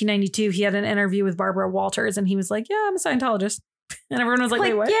in 1992. He had an interview with Barbara Walters and he was like, yeah, I'm a Scientologist. And everyone was like,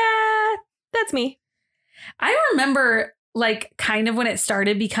 wait, what? Yeah, that's me. I remember like kind of when it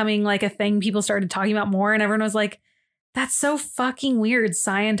started becoming like a thing people started talking about more and everyone was like, that's so fucking weird.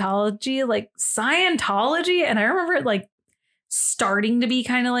 Scientology. And I remember it like starting to be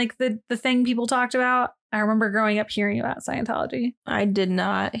kind of like the thing people talked about. I remember growing up hearing about Scientology. I did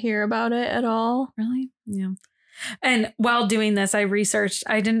not hear about it at all. Really? Yeah. And while doing this, I researched.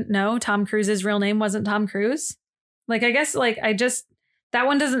 I didn't know Tom Cruise's real name wasn't Tom Cruise. Like, I guess like that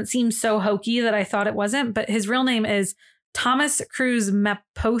one doesn't seem so hokey that I thought it wasn't. But his real name is Thomas Cruise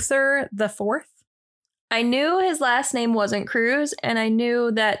Mapother IV. I knew his last name wasn't Cruz, and I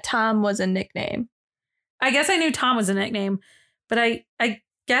knew that Tom was a nickname. I guess I knew Tom was a nickname, but I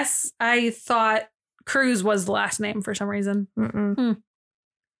guess I thought Cruz was the last name for some reason.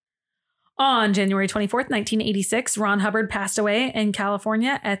 On January 24th, 1986, Ron Hubbard passed away in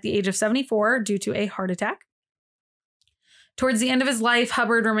California at the age of 74 due to a heart attack. Towards the end of his life,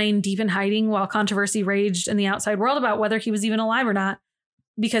 Hubbard remained deep in hiding while controversy raged in the outside world about whether he was even alive or not,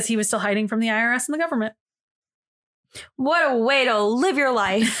 because he was still hiding from the IRS and the government. What a way to live your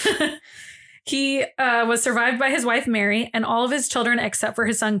life. He was survived by his wife, Mary, and all of his children except for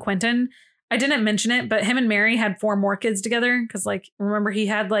his son, Quentin. I didn't mention it, but him and Mary had 4 more kids together because, like, remember he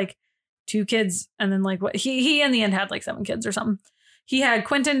had like 2 kids and then like what he in the end had like 7 kids or something. He had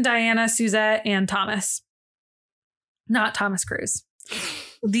Quentin, Diana, Suzette, and Thomas. Not Thomas Cruise.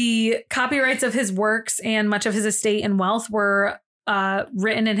 The copyrights of his works and much of his estate and wealth were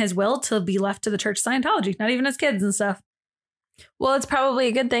written in his will to be left to the Church of Scientology, not even his kids and stuff. Well, it's probably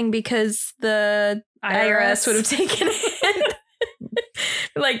a good thing because the IRS would have taken it.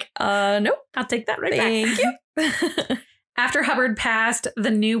 Like, nope. I'll take that right Thank back. you. After Hubbard passed,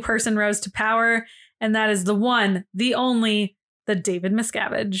 the new person rose to power, and that is the one, the only, the David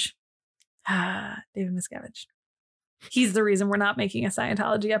Miscavige. David Miscavige. He's the reason we're not making a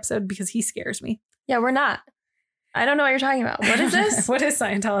Scientology episode because he scares me. Yeah, we're not. I don't know what you're talking about. What is this? What is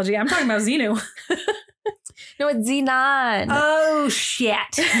Scientology? I'm talking about Xenu. No, it's Xenon. Oh,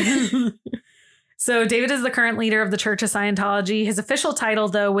 shit. So David is the current leader of the Church of Scientology. His official title,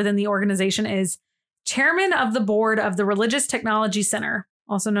 though, within the organization is Chairman of the Board of the Religious Technology Center,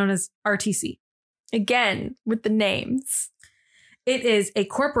 also known as RTC. Again, with the names. It is a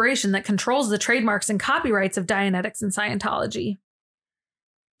corporation that controls the trademarks and copyrights of Dianetics and Scientology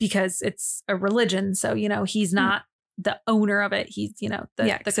because it's a religion. So, you know, he's not the owner of it. He's, you know,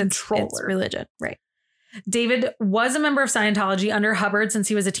 the controller. It's religion. Right. David was a member of Scientology under Hubbard since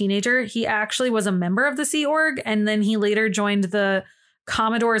he was a teenager. He actually was a member of the Sea Org, and then he later joined the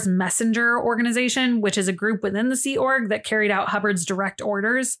Commodore's Messenger organization, which is a group within the Sea Org that carried out Hubbard's direct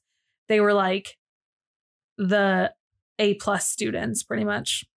orders. They were like the A+ students, pretty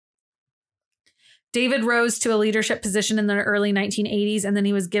much. David rose to a leadership position in the early 1980s, and then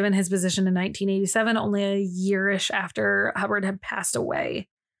he was given his position in 1987, only a yearish after Hubbard had passed away.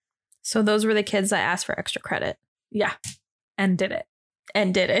 So those were the kids that asked for extra credit. Yeah. And did it. I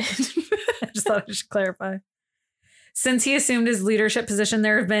just thought I should clarify. Since he assumed his leadership position,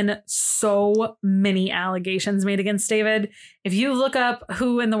 there have been so many allegations made against David. If you look up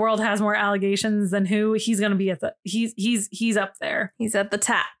who in the world has more allegations than who, he's going to be at the he's up there. He's at the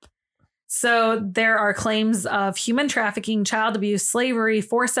top. So there are claims of human trafficking, child abuse, slavery,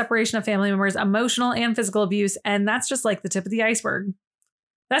 forced separation of family members, emotional and physical abuse, and that's just like the tip of the iceberg.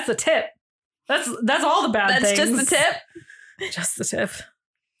 That's the tip. That's all the bad things. That's just the tip. Just the tip.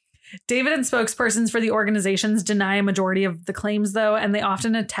 David and spokespersons for the organizations deny a majority of the claims, though, and they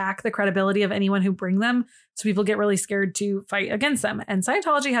often attack the credibility of anyone who bring them. So people get really scared to fight against them. And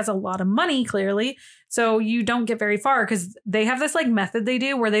Scientology has a lot of money, clearly. So you don't get very far because they have this like method they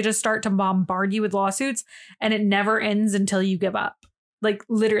do where they just start to bombard you with lawsuits and it never ends until you give up. Like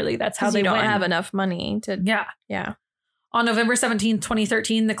literally, that's how they don't win. have enough money to. Yeah. On November 17,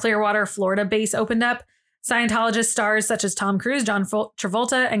 2013, the Clearwater, Florida base opened up. Scientologist stars such as Tom Cruise, John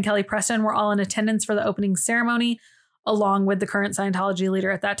Travolta, and Kelly Preston were all in attendance for the opening ceremony, along with the current Scientology leader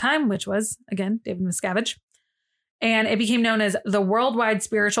at that time, which was, again, David Miscavige. And it became known as the worldwide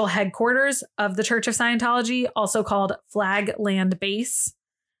spiritual headquarters of the Church of Scientology, also called Flag Land Base.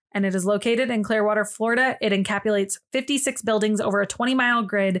 And it is located in Clearwater, Florida. It encapsulates 56 buildings over a 20-mile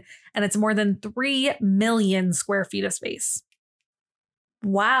grid, and it's more than 3 million square feet of space.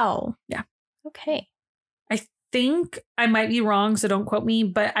 Wow. Yeah. Okay. I think I might be wrong, so don't quote me,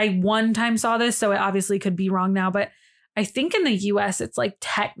 but I one time saw this, so it obviously could be wrong now. But I think in the US, it's like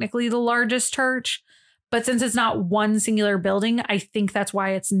technically the largest church. But since it's not one singular building, I think that's why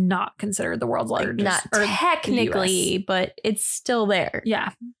it's not considered the world's largest. Not technically, but it's still there.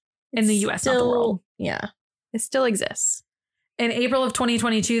 Yeah. In the US, not the world. Yeah. It still exists. In April of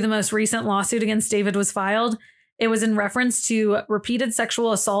 2022, the most recent lawsuit against David was filed. It was in reference to repeated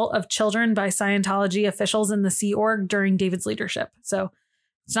sexual assault of children by Scientology officials in the Sea Org during David's leadership. So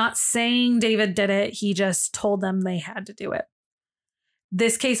it's not saying David did it. He just told them they had to do it.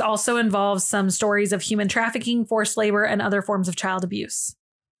 This case also involves some stories of human trafficking, forced labor, and other forms of child abuse.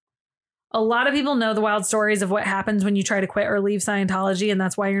 A lot of people know the wild stories of what happens when you try to quit or leave Scientology, and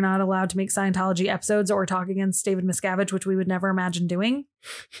that's why you're not allowed to make Scientology episodes or talk against David Miscavige, which we would never imagine doing.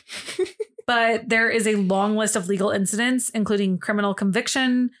 But there is a long list of legal incidents, including criminal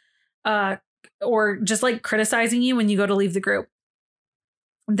conviction, or just like criticizing you when you go to leave the group.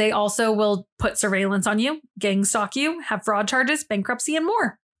 They also will put surveillance on you, gang stalk you, have fraud charges, bankruptcy, and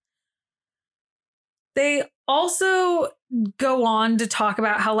more. They also go on to talk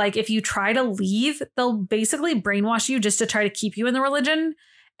about how, like, if you try to leave, they'll basically brainwash you just to try to keep you in the religion.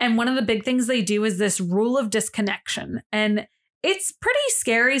 And one of the big things they do is this rule of disconnection. And it's pretty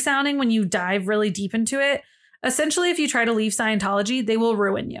scary sounding when you dive really deep into it. Essentially, if you try to leave Scientology, they will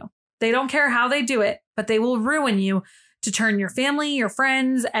ruin you. They don't care how they do it, but they will ruin you to turn your family, your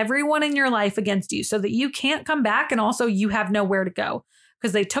friends, everyone in your life against you so that you can't come back. And also you have nowhere to go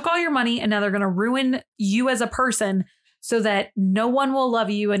because they took all your money and now they're going to ruin you as a person so that no one will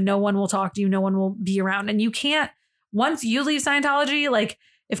love you and no one will talk to you. No one will be around. And you can't, once you leave Scientology, like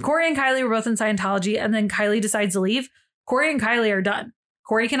if Corey and Kylie were both in Scientology and then Kylie decides to leave, Corey and Kylie are done.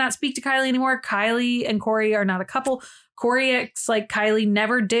 Corey cannot speak to Kylie anymore. Kylie and Corey are not a couple. Corey acts like Kylie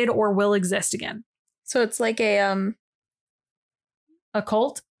never did or will exist again. So it's like a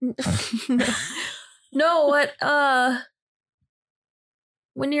cult? No, what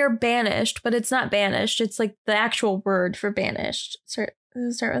when you're banished, but it's not banished. It's like the actual word for banished. Does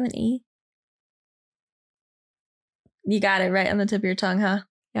it start with an E? You got it right on the tip of your tongue, huh?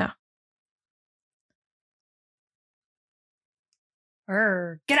 Yeah.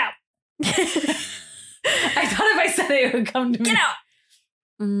 Get out. I thought if I said it would come to me. Get out.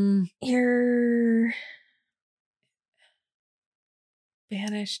 You're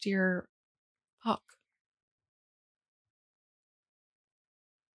banished. Your fuck.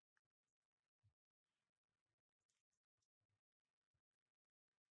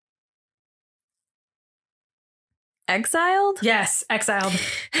 exiled? Yes, exiled.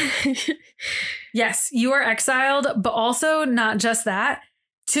 Yes, you are exiled, but also not just that.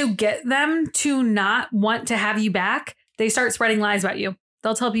 To get them to not want to have you back, they start spreading lies about you.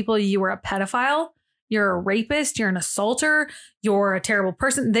 They'll tell people you were a pedophile, you're a rapist, you're an assaulter, you're a terrible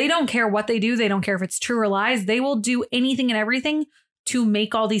person. They don't care what they do. They don't care if it's true or lies. They will do anything and everything to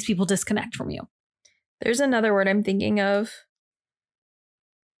make all these people disconnect from you. There's another word I'm thinking of.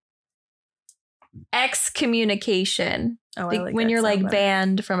 Excommunication. Oh, like I like when that you're sound like better.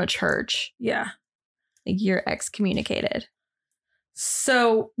 banned from a church. Yeah. Like you're excommunicated.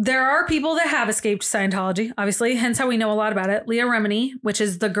 So there are people that have escaped Scientology, obviously, hence how we know a lot about it. Leah Remini, which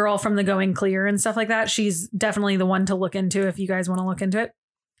is the girl from The Going Clear and stuff like that. She's definitely the one to look into if you guys want to look into it.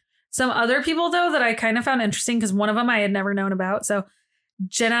 Some other people, though, that I kind of found interesting because one of them I had never known about. So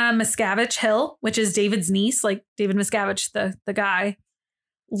Jenna Miscavige Hill, which is David's niece, like David Miscavige, the guy.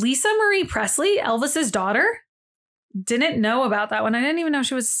 Lisa Marie Presley, Elvis's daughter. Didn't know about that one. I didn't even know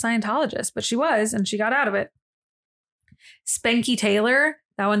she was a Scientologist, but she was, and she got out of it. Spanky Taylor,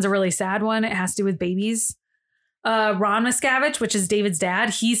 that one's a really sad one. It has to do with babies. Ron Miscavige, which is David's dad,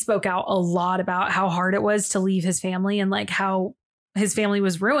 he spoke out a lot about how hard it was to leave his family and like how his family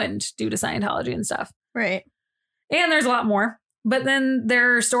was ruined due to Scientology and stuff. Right. And there's a lot more. But then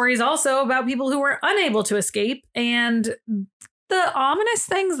there are stories also about people who were unable to escape and the ominous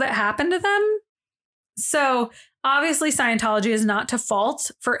things that happened to them. So obviously Scientology is not to fault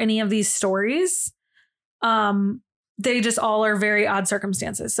for any of these stories. They just all are very odd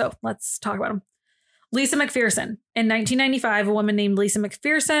circumstances. So let's talk about them. Lisa McPherson. In 1995, a woman named Lisa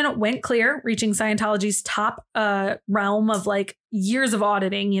McPherson went clear, reaching Scientology's top realm of like years of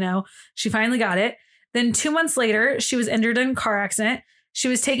auditing. You know, she finally got it. Then 2 months later, she was injured in a car accident. She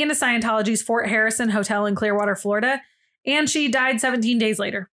was taken to Scientology's Fort Harrison Hotel in Clearwater, Florida, and she died 17 days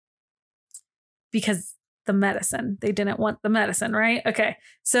later. Because the medicine. They didn't want the medicine, right? Okay.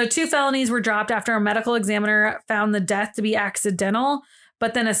 So 2 felonies were dropped after a medical examiner found the death to be accidental.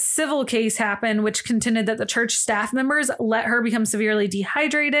 But then a civil case happened, which contended that the church staff members let her become severely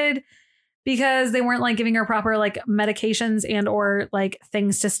dehydrated. because they weren't like giving her proper like medications and or like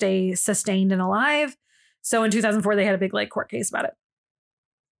things to stay sustained and alive. So in 2004, they had a big like court case about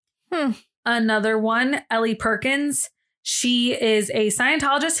it. Another one, Ellie Perkins. She is a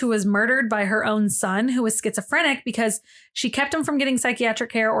Scientologist who was murdered by her own son, who was schizophrenic, because she kept him from getting psychiatric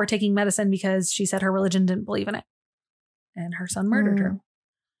care or taking medicine because she said her religion didn't believe in it. And her son murdered her.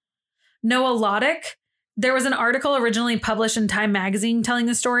 Noah Loddick. There was an article originally published in Time magazine telling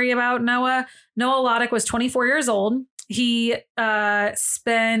the story about Noah. Noah Loddick was 24 years old. He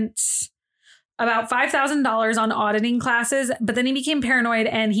spent about $5,000 on auditing classes, but then he became paranoid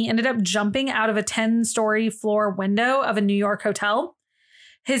and he ended up jumping out of a 10-story floor window of a New York hotel.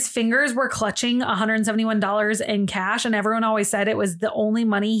 His fingers were clutching $171 in cash, and everyone always said it was the only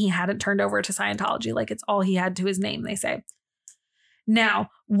money he hadn't turned over to Scientology. Like, it's all he had to his name, they say. Now,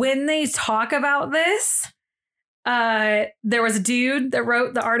 when they talk about this, there was a dude that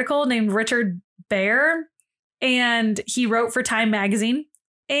wrote the article named Richard Baer, and he wrote for Time magazine.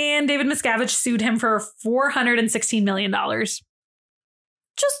 And David Miscavige sued him for $416 million. Just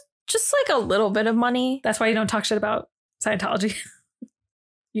like a little bit of money. That's why you don't talk shit about Scientology.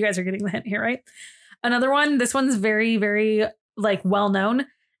 You guys are getting the hint here, right? Another one. This one's very, very like well known.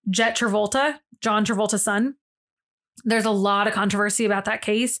 Jet Travolta, John Travolta's son. There's a lot of controversy about that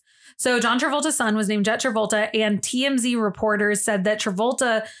case. So John Travolta's son was named Jet Travolta, and TMZ reporters said that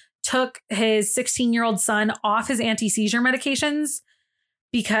Travolta took his 16-year-old son off his anti-seizure medications.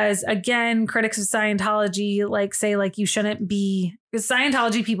 Because again, critics of Scientology like say like you shouldn't be, because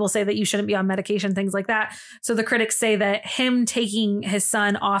Scientology people say that you shouldn't be on medication, things like that. So the critics say that him taking his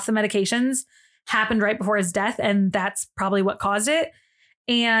son off the medications happened right before his death, and that's probably what caused it.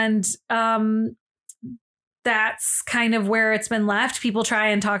 And that's kind of where it's been left. People try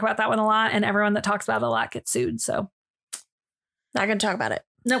and talk about that one a lot, and everyone that talks about it a lot gets sued. So not going to talk about it.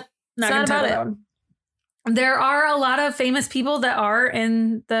 Nope. Not going to talk about it. There are a lot of famous people that are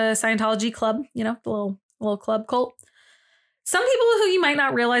in the Scientology club, you know, the little club cult. Some people who you might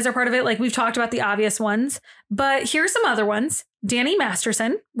not realize are part of it, like we've talked about the obvious ones, but here's some other ones. Danny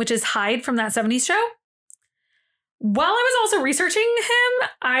Masterson, which is Hyde from That 70s Show. While I was also researching him,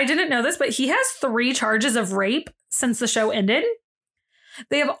 I didn't know this, but he has 3 charges of rape since the show ended.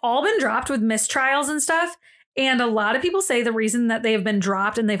 They have all been dropped with mistrials and stuff. And a lot of people say the reason that they have been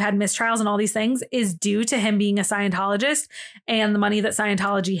dropped and they've had mistrials and all these things is due to him being a Scientologist and the money that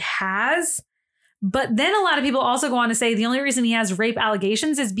Scientology has. But then a lot of people also go on to say the only reason he has rape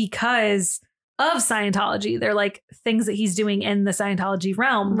allegations is because of Scientology. They're like things that he's doing in the Scientology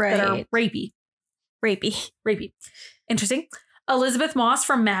realm that are rapey. Rapey. Interesting. Elizabeth Moss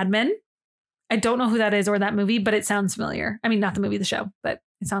from Mad Men. I don't know who that is or that movie, but it sounds familiar. I mean, not the movie, the show, but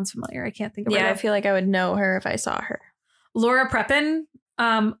it sounds familiar. I can't think of it. Yeah, I feel like I would know her if I saw her. Laura Prepon.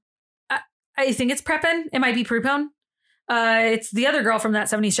 I think it's Prepon. It might be Prepon. It's the other girl from That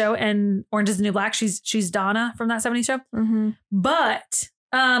 70s Show and Orange is the New Black. She's Donna from That 70s Show. Mm-hmm. But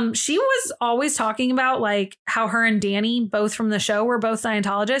she was always talking about like how her and Danny, both from the show, were both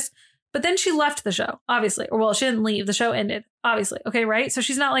Scientologists. But then she left the show, obviously. Or well, she didn't leave. The show ended, obviously. Okay, right? So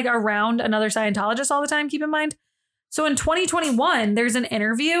she's not like around another Scientologist all the time, keep in mind. So in 2021, there's an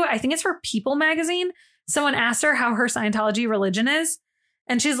interview. I think it's for People magazine. Someone asked her how her Scientology religion is.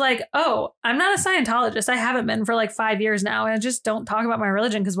 And she's like, oh, I'm not a Scientologist. I haven't been for like 5 years now. And I just don't talk about my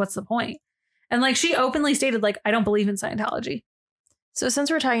religion because what's the point? And like she openly stated, like, I don't believe in Scientology. So since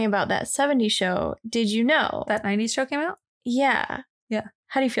we're talking about That 70s Show, did you know That 90s show came out? Yeah. Yeah.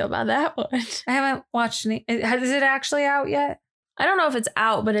 How do you feel about that one? I haven't watched any. Is it actually out yet? I don't know if it's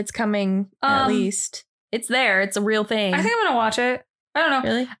out, but it's coming at least. It's there. It's a real thing. I think I'm going to watch it. I don't know.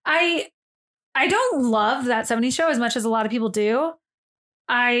 Really? I don't love That 70s Show as much as a lot of people do.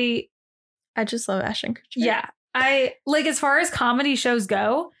 I just love Ashton Kutcher. Yeah. I like, as far as comedy shows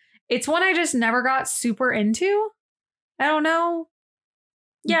go, it's one I just never got super into. I don't know.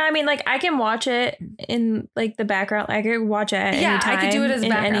 Yeah, I mean, like, I can watch it in, like, the background. I could watch it at any time. I could do it as a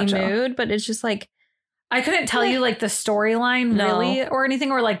background in any show. mood, but it's just, like... I couldn't tell you, like, the storyline, really, or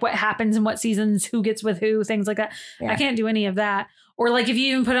anything, or, like, what happens in what seasons, who gets with who, things like that. Yeah. I can't do any of that. Or, like, if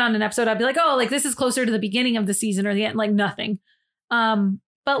you even put it on an episode, I'd be like, oh, like, this is closer to the beginning of the season or the end, like, nothing.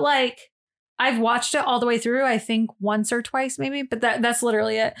 But, like... I've watched it all the way through, I think once or twice maybe, but that's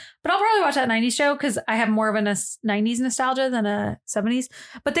literally it. But I'll probably watch That 90s Show because I have more of a 90s nostalgia than a 70s.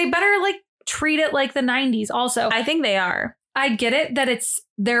 But they better like treat it like the 90s also. I think they are. I get it that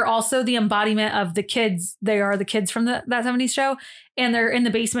they're also the embodiment of the kids. They are the kids from That 70s Show and they're in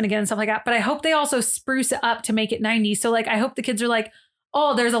the basement again and stuff like that. But I hope they also spruce it up to make it 90s. So like I hope the kids are like,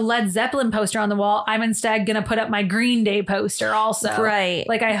 oh, there's a Led Zeppelin poster on the wall. I'm instead going to put up my Green Day poster also. Right.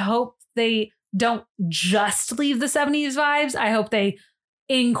 Like I hope they don't just leave the 70s vibes. I hope they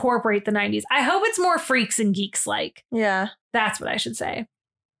incorporate the 90s. I hope it's more freaks and geeks like. Yeah. That's what I should say.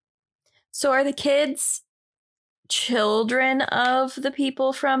 So are the kids children of the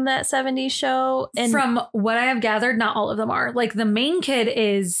people from that 70s show? And from what I have gathered, not all of them are. Like the main kid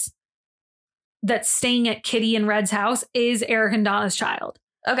that's staying at Kitty and Red's house is Eric and Donna's child.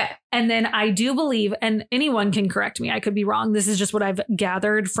 Okay. And then I do believe, and anyone can correct me, I could be wrong. This is just what I've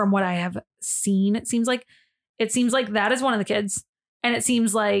gathered from what I have seen. It seems like that is one of the kids. And it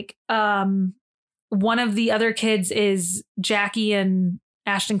seems like one of the other kids is Jackie and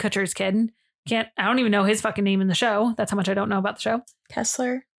Ashton Kutcher's kid. I don't even know his fucking name in the show. That's how much I don't know about the show.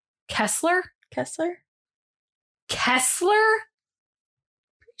 Kessler? Kessler? Pretty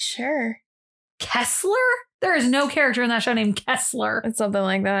sure. Kessler? There is no character in that show named Kessler. It's something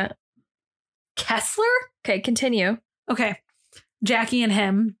like that. Kessler? Okay, continue. Okay. Jackie and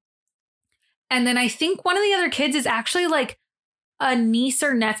him. And then I think one of the other kids is actually like a niece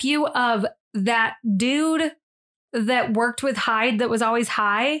or nephew of that dude that worked with Hyde that was always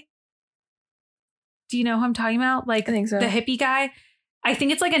high. Do you know who I'm talking about? Like, I think so. The hippie guy. I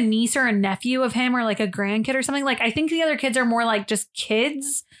think it's like a niece or a nephew of him or like a grandkid or something. Like, I think the other kids are more like just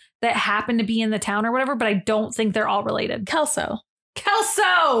kids that happen to be in the town or whatever, but I don't think they're all related. Kelso.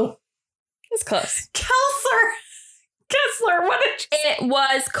 It's close. Kessler. What did you say? It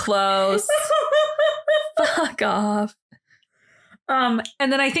was close. Fuck off. And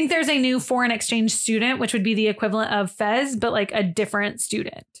then I think there's a new foreign exchange student, which would be the equivalent of Fez, but like a different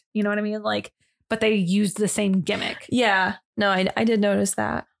student. You know what I mean? Like, but they used the same gimmick. Yeah. No, I did notice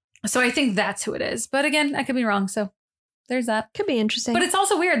that. So I think that's who it is. But again, I could be wrong. So there's that. Could be interesting. But it's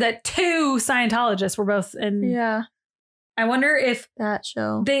also weird that 2 Scientologists were both in. Yeah. I wonder if that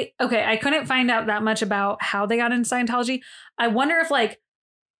show. I couldn't find out that much about how they got into Scientology. I wonder if like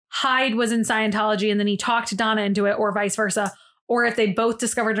Hyde was in Scientology and then he talked Donna into it or vice versa. Or if they both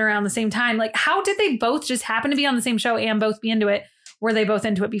discovered it around the same time. Like, how did they both just happen to be on the same show and both be into it? Were they both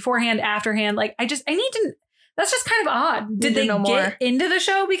into it beforehand, afterhand? Like, I need to, that's just kind of odd. Did they get into the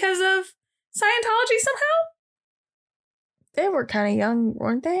show because of Scientology somehow? They were kind of young,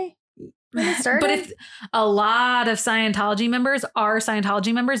 weren't they? When they started? But if a lot of Scientology members are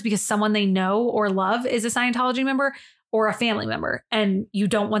Scientology members because someone they know or love is a Scientology member or a family member, and you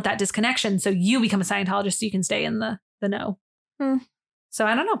don't want that disconnection, so you become a Scientologist so you can stay in the know. So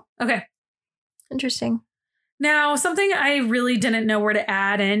I don't know. Okay. Interesting. Now, something I really didn't know where to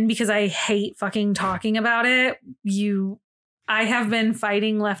add in because I hate fucking talking about it. I have been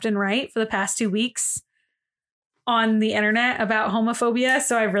fighting left and right for the past 2 weeks on the internet about homophobia.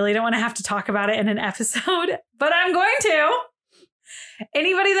 So I really don't want to have to talk about it in an episode, but I'm going to.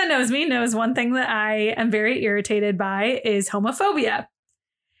 Anybody that knows me knows one thing that I am very irritated by is homophobia.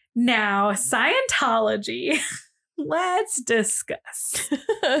 Now, Scientology. Let's discuss.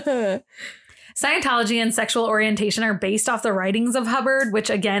 Scientology and sexual orientation are based off the writings of Hubbard, which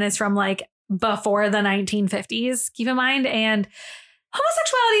again is from like before the 1950s, keep in mind. And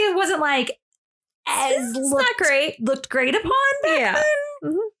homosexuality wasn't like looked great upon back then.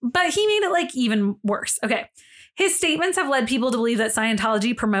 Mm-hmm. But he made it like even worse. Okay. His statements have led people to believe that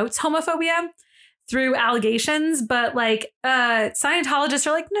Scientology promotes homophobia through allegations, but like Scientologists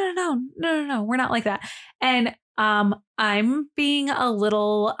are like, no, we're not like that. And I'm being a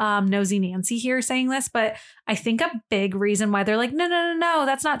little nosy Nancy here saying this, but I think a big reason why they're like, no,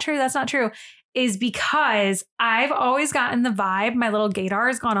 that's not true, is because I've always gotten the vibe, my little gaydar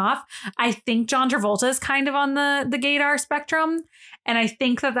has gone off. I think John Travolta is kind of on the gaydar spectrum. And I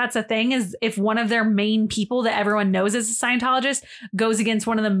think that that's a thing, is if one of their main people that everyone knows as a Scientologist goes against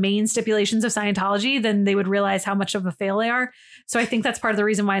one of the main stipulations of Scientology, then they would realize how much of a fail they are. So I think that's part of the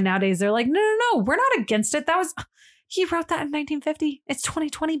reason why nowadays they're like, no, we're not against it. He wrote that in 1950. It's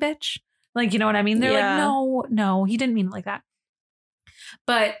 2020, bitch. Like, you know what I mean? They're like, no, he didn't mean it like that.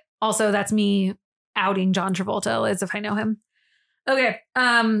 But also that's me outing John Travolta as if I know him. Okay.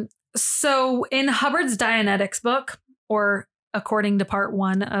 So in Hubbard's Dianetics book, or according to part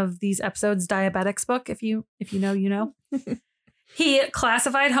 1 of these episodes, Diabetics book, if you know, you know, he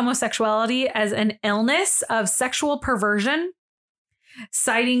classified homosexuality as an illness of sexual perversion,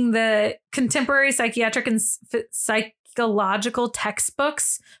 citing the contemporary psychiatric and psychological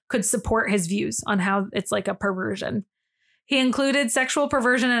textbooks could support his views on how it's like a perversion. He included sexual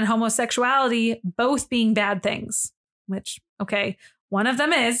perversion and homosexuality both being bad things, which, okay, one of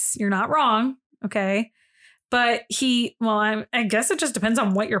them is, you're not wrong, okay? But I guess it just depends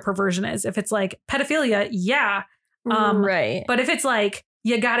on what your perversion is. If it's like pedophilia, yeah. Right. But if it's like,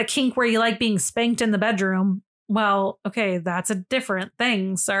 you got a kink where you like being spanked in the bedroom, well, okay, that's a different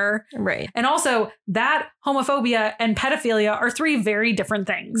thing, sir. Right. And also, that homophobia and pedophilia are 3 very different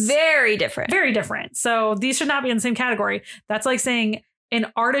things. Very different. Very different. So these should not be in the same category. That's like saying an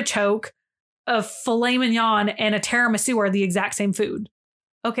artichoke, a filet mignon, and a tiramisu are the exact same food.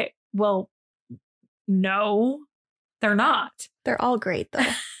 Okay, well, no, they're not. They're all great, though.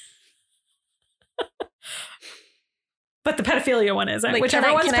 But the pedophilia one isn't. Like,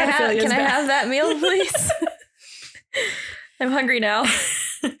 Whichever one's pedophilia is Can I bad. have that meal, please? I'm hungry now.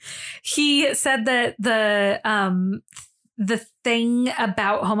 He said that the thing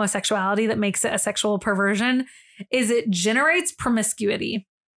about homosexuality that makes it a sexual perversion is it generates promiscuity.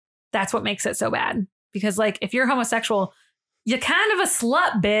 That's what makes it so bad. Because, like, if you're homosexual, you're kind of a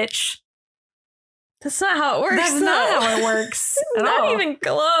slut, bitch. That's not how it works. That's not how it works at Not all. even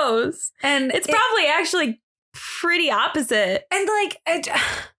close. And It's probably actually pretty opposite. And like,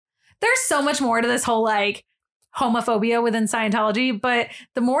 there's so much more to this whole like homophobia within Scientology, but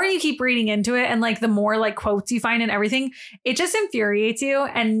the more you keep reading into it and like the more like quotes you find and everything, it just infuriates you.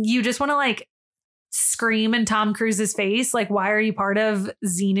 And you just want to like scream in Tom Cruise's face. Like, why are you part of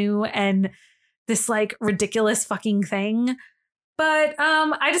Xenu and this like ridiculous fucking thing? But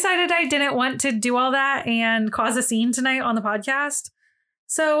I decided I didn't want to do all that and cause a scene tonight on the podcast.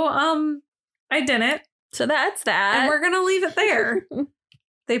 So I didn't. So that's that. And we're going to leave it there.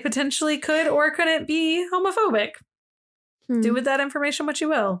 They potentially could or couldn't be homophobic. Do with that information what you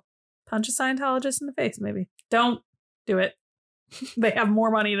will. Punch a Scientologist in the face, maybe. Don't do it. They have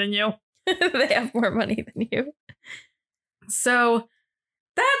more money than you. They have more money than you. So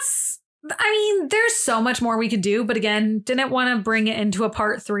there's so much more we could do. But again, didn't want to bring it into a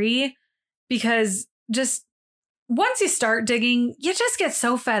part 3 because just once you start digging, you just get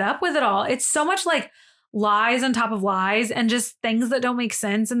so fed up with it all. It's so much like lies on top of lies and just things that don't make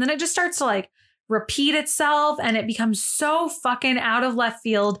sense. And then it just starts to like repeat itself and it becomes so fucking out of left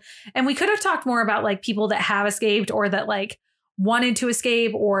field. And we could have talked more about like people that have escaped or that like wanted to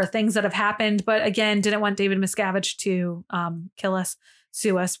escape or things that have happened. But again, didn't want David Miscavige to kill us,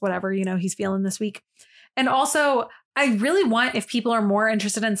 sue us, whatever, you know, he's feeling this week. And also, I really want, if people are more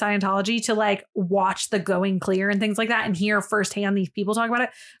interested in Scientology, to like watch the Going Clear and things like that and hear firsthand these people talk about it.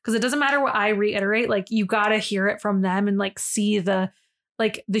 Because it doesn't matter what I reiterate, like you got to hear it from them and like see the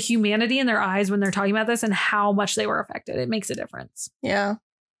humanity in their eyes when they're talking about this and how much they were affected. It makes a difference. Yeah.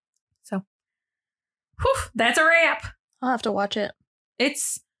 So that's a wrap. I'll have to watch it.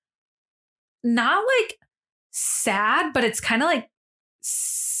 It's not like sad, but it's kind of like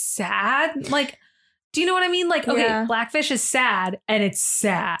sad. Like, do you know what I mean? Like, okay, Yeah. Blackfish is sad and it's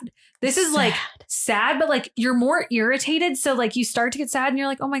sad. This is like sad, but like you're more irritated. So like you start to get sad and you're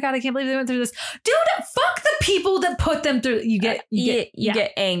like, oh my God, I can't believe they went through this. Dude, fuck the people that put them through. You get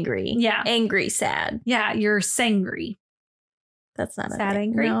angry. Yeah. Angry, sad. Yeah, you're sangry. That's not Sad, a thing.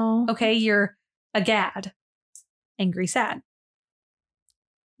 angry? No. Okay, you're a gad. Angry, sad.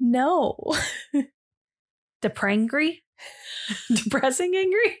 No. Deprangry? Depressing,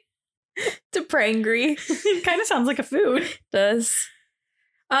 angry? Deprangry. It kind of sounds like a food. Does.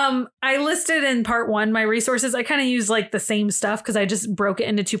 I listed in part 1 my resources. I kind of use like the same stuff because I just broke it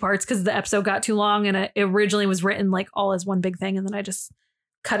into 2 parts because the episode got too long and it originally was written like all as one big thing and then I just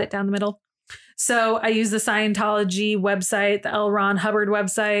cut it down the middle. So I use the Scientology website, the L. Ron Hubbard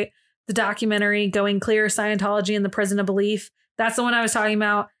website, the documentary Going Clear, Scientology and the Prison of Belief. That's the one I was talking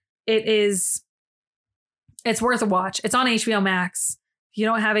about. It's worth a watch. It's on HBO Max. If you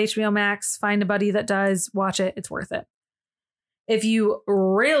don't have HBO Max, find a buddy that does. Watch it. It's worth it. If you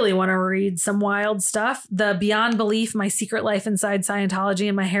really want to read some wild stuff, the Beyond Belief, My Secret Life Inside Scientology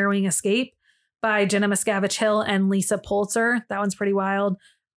and My Harrowing Escape by Jenna Miscavige Hill and Lisa Polzer. That one's pretty wild.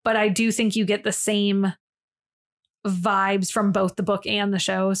 But I do think you get the same vibes from both the book and the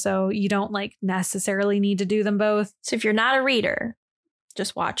show. So you don't like necessarily need to do them both. So if you're not a reader,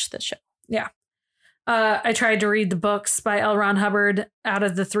 just watch the show. Yeah. I tried to read the books by L. Ron Hubbard. Out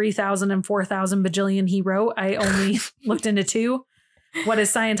of the 3,000 and 4,000 bajillion he wrote, I only looked into 2. What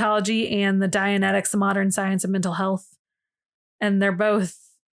is Scientology and the Dianetics, the Modern Science of Mental Health. And they're both,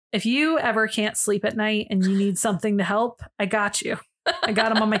 if you ever can't sleep at night and you need something to help, I got you. I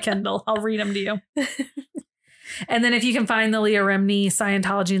got them on my Kindle. I'll read them to you. And then if you can find the Leah Remini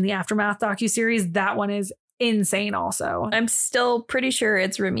Scientology and the Aftermath docuseries, that one is insane also. I'm still pretty sure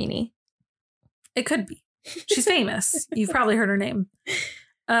it's Remini. It could be. She's famous. You've probably heard her name.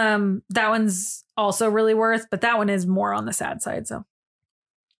 That one's also really worth, but that one is more on the sad side. So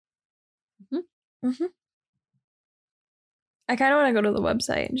I kind of want to go to the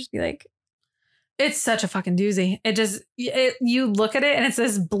website and just be like, it's such a fucking doozy. You look at it and it's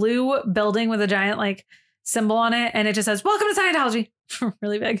this blue building with a giant like symbol on it, and it just says, "Welcome to Scientology."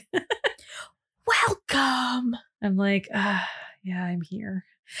 Really big. Welcome. I'm like, yeah, I'm here.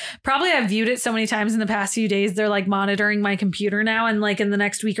 Probably I've viewed it so many times in the past few days. They're like monitoring my computer now. And like in the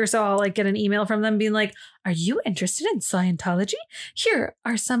next week or so, I'll like get an email from them being like, "Are you interested in Scientology? Here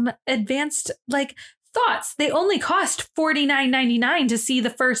are some advanced like thoughts. They only cost $49.99 to see the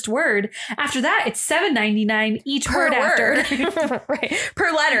first word. After that, it's $7.99 each word after." Right.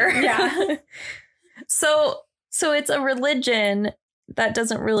 Per letter. Yeah. So it's a religion that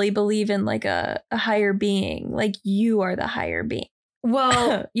doesn't really believe in like a higher being. Like you are the higher being.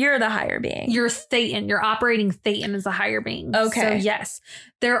 Well, You're the higher being. you're Thetan. You're operating Thetan as a higher being. Okay. So yes,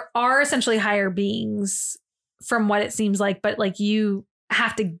 there are essentially higher beings from what it seems like, but like you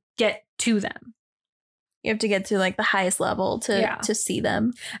have to get to them. You have to get to like the highest level to see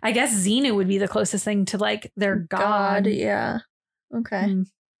them. I guess Xenu would be the closest thing to like their god. Yeah. Okay. Mm.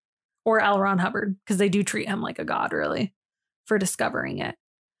 Or L. Ron Hubbard, because they do treat him like a god, really, for discovering it.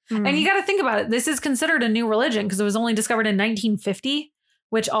 And you got to think about it. This is considered a new religion because it was only discovered in 1950,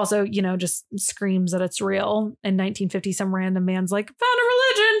 which also, you know, just screams that it's real. In 1950, some random man's like, "Found a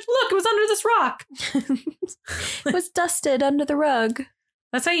religion. Look, it was under this rock." It was dusted under the rug.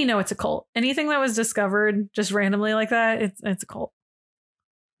 That's how you know it's a cult. Anything that was discovered just randomly like that, it's a cult.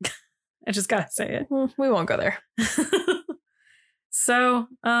 I just gotta say it. We won't go there. So,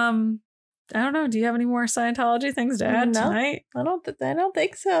 I don't know. Do you have any more Scientology things to add No. tonight? I don't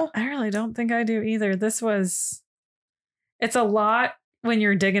think so. I really don't think I do either. It's a lot when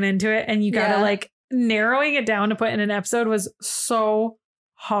you're digging into it, and you gotta like narrowing it down to put in an episode was so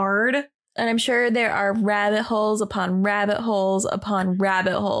hard. And I'm sure there are rabbit holes upon rabbit holes upon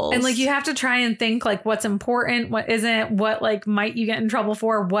rabbit holes. And like you have to try and think like what's important, what isn't, what like might you get in trouble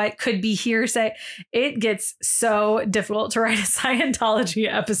for, what could be hearsay. It gets so difficult to write a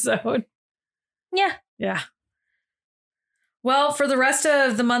Scientology episode. Yeah. Yeah. Well, for the rest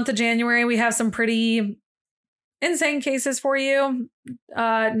of the month of January, we have some pretty insane cases for you.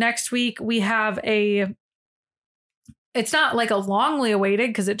 Next week, we have it's not like a longly awaited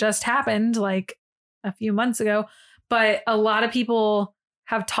because it just happened like a few months ago, but a lot of people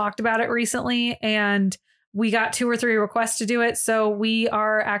have talked about it recently, and we got 2 or 3 requests to do it. So we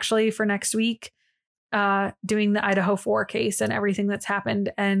are actually for next week doing the Idaho 4 case and everything that's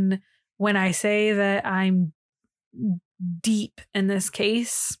happened. And when I say that I'm deep in this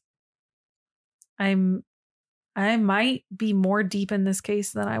case, I might be more deep in this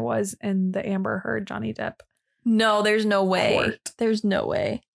case than I was in the Amber Heard Johnny Depp. No, there's no way. Court. There's no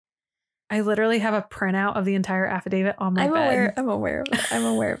way. I literally have a printout of the entire affidavit on my bed. I'm aware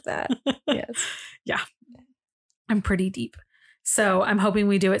of that. Yes. Yeah. I'm pretty deep. So I'm hoping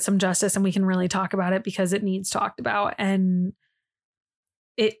we do it some justice and we can really talk about it because it needs talked about. And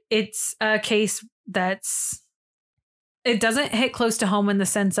it's a case it doesn't hit close to home in the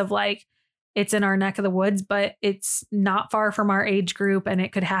sense of like it's in our neck of the woods, but it's not far from our age group and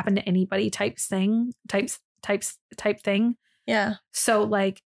it could happen to anybody type thing. Yeah. So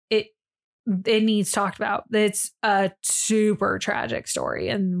like it needs talked about. It's a super tragic story.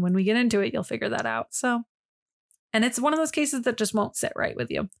 And when we get into it, you'll figure that out. So, and it's one of those cases that just won't sit right with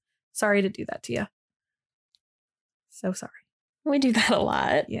you. Sorry to do that to you. So sorry. We do that a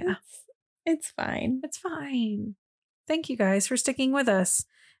lot. Yeah. It's fine. It's fine. Thank you guys for sticking with us.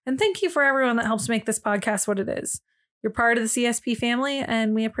 And thank you for everyone that helps make this podcast what it is. You're part of the CSP family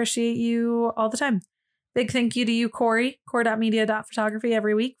and we appreciate you all the time. Big thank you to you, Corey, core.media.photography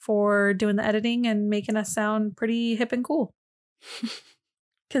every week for doing the editing and making us sound pretty hip and cool.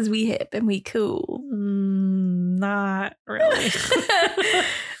 Because we hip and we cool. Not really.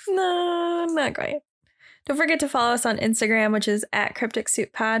 No, not quite. Don't forget to follow us on Instagram, which is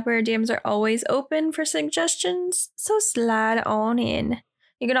 @CrypticSoupPod, where DMs are always open for suggestions, so slide on in.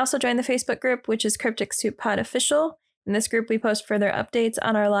 You can also join the Facebook group, which is Cryptic Soup Pod Official. In this group, we post further updates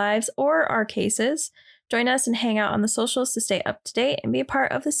on our lives or our cases. Join us and hang out on the socials to stay up to date and be a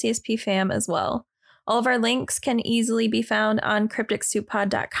part of the CSP fam as well. All of our links can easily be found on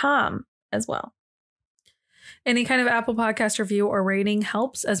crypticsouppod.com as well. Any kind of Apple Podcast review or rating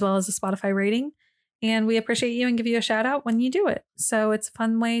helps, as well as a Spotify rating. And we appreciate you and give you a shout out when you do it. So it's a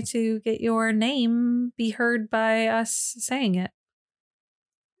fun way to get your name be heard by us saying it.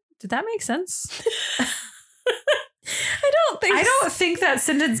 Did that make sense? I don't think that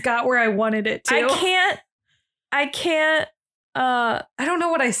sentence got where I wanted it to. I can't. I don't know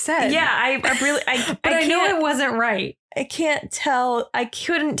what I said. Yeah, I know it wasn't right. I can't tell. I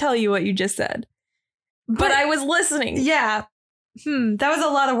couldn't tell you what you just said, but I was listening. Yeah. That was a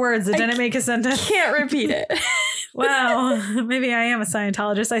lot of words that didn't make a sentence. Can't repeat it. Wow. Maybe I am a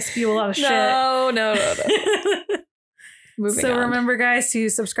Scientologist. I spew a lot of shit. No. Moving So on. remember, guys, to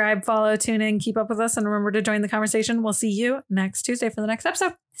subscribe, follow, tune in, keep up with us, and remember to join the conversation. We'll see you next Tuesday for the next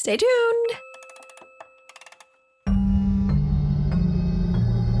episode. Stay tuned.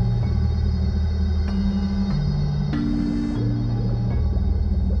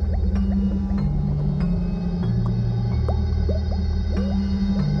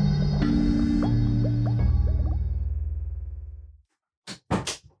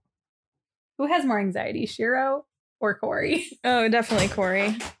 Who has more anxiety, Shiro or Corey? Oh, definitely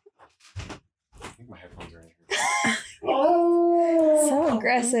Corey. I think my headphones are in here. Oh, So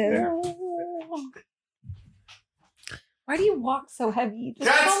aggressive. There. Why do you walk so heavy? Just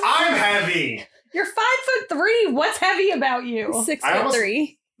That's calm I'm down. heavy. You're 5'3". What's heavy about you?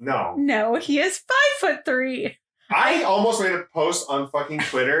 6'3". No, No, he is 5'3". I almost made a post on fucking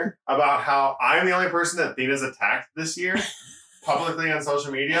Twitter about how I'm the only person that Thena's attacked this year, publicly on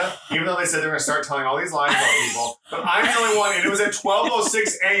social media, even though they said they're going to start telling all these lies about people. But I'm the only one, and it was at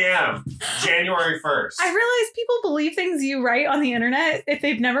 12:06 a.m., January 1st. I realize people believe things you write on the internet if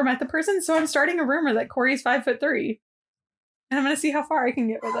they've never met the person, so I'm starting a rumor that Corey's 5'3". And I'm going to see how far I can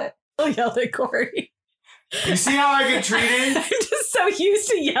get with it. I'll yell at Corey. You see how I get treated? I'm just so used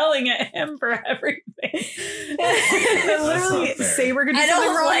to yelling at him for everything. That literally not fair. say we're going to I do something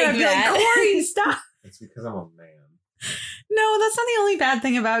don't wrong like and I'd be that. like, Corey, stop. It's because I'm a man. No, that's not the only bad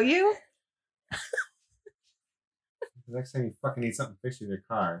thing about you. The next time you fucking need something fixed in your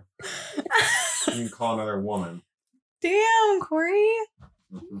car, you can call another woman. Damn, Corey.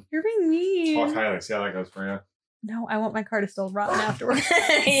 Mhm. You're being mean. Call Kylie. See how that goes for you? No, I want my car to still rotten afterwards.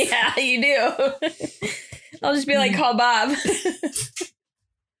 Yeah, you do. I'll just be like, call Bob.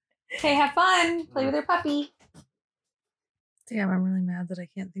 Hey, have fun. Play with your puppy. Damn, I'm really mad that I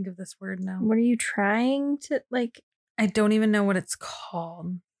can't think of this word now. What are you trying to, like, I don't even know what it's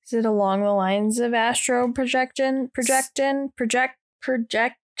called. is it along the lines of astro projection? I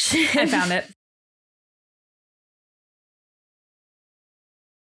found it.